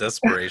back to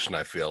desperation,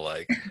 I feel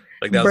like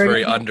that was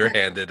very burgundy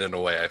underhanded in a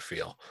way, I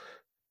feel.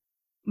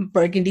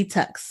 burgundy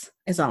tux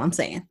is all I'm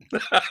saying.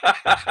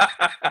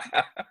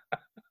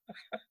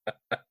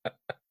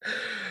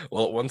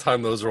 Well, at one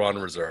time those were on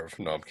reserve.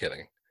 No, I'm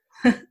kidding.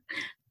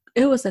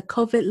 It was a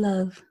COVID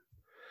love.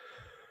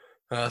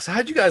 So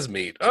how'd you guys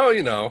meet? Oh,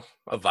 you know,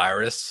 a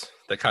virus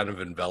that kind of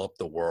enveloped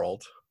the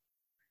world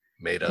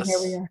made And here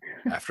we us,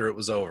 are. after it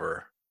was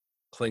over,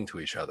 cling to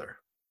each other.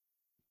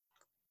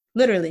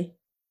 Literally.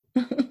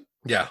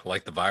 Yeah,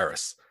 like the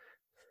virus.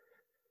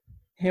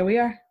 Here we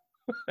are.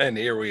 And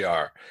here we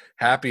are,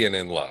 happy and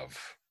in love.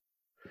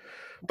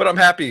 But I'm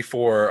happy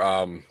for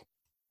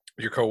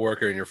your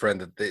coworker and your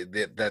friend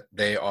that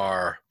they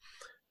are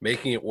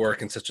making it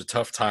work in such a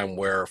tough time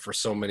where for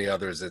so many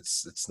others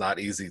it's not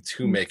easy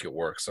to make it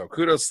work. So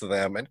kudos to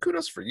them, and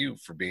kudos for you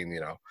for being,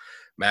 you know,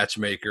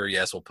 matchmaker.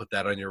 Yes, we'll put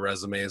that on your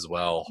resume as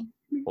well,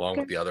 along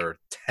with the other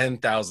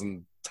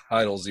 10,000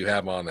 titles you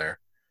have on there.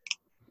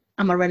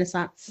 I'm a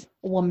Renaissance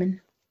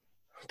woman.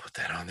 Put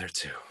that on there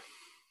too.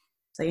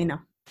 So you know.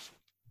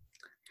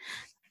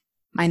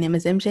 My name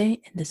is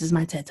MJ, and this is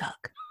my TED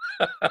Talk.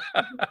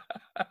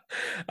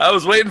 I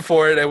was waiting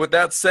for it. And with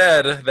that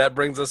said, that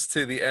brings us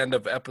to the end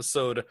of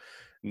episode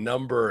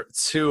number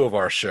 2 of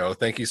our show.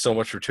 Thank you so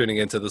much for tuning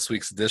into this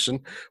week's edition.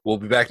 We'll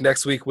be back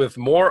next week with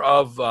more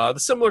of the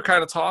similar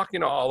kind of talk, you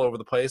know, all over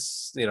the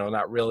place, you know,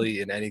 not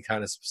really in any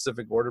kind of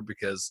specific order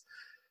because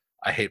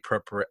I hate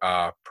preparation.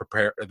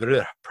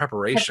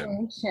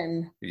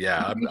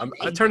 Yeah,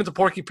 I turned into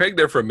Porky Pig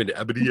there for a minute.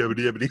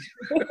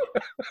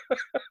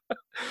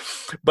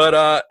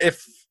 But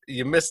if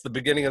you missed the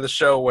beginning of the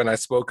show when I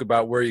spoke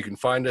about where you can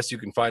find us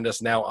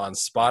now on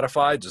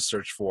Spotify. Just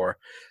search for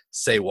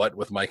Say What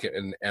with Mike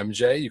and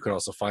MJ. You can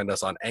also find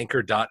us on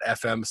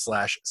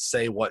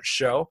anchor.fm/Say What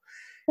Show.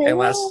 And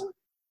last,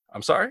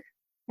 I'm sorry?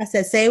 I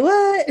said, say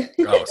what?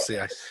 Oh, see,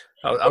 I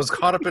was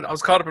caught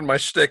up in my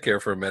shtick here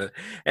for a minute.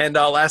 And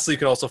lastly, you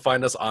can also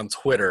find us on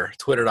Twitter,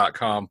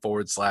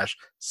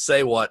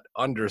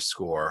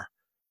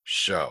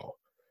 twitter.com/saywhat_show.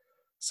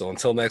 So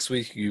until next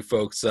week, you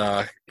folks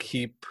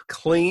keep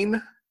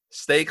clean,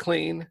 stay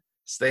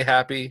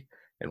happy,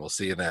 and we'll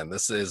see you then.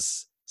 This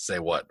is Say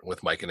What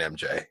with Mike and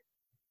MJ.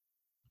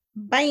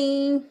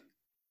 Bye.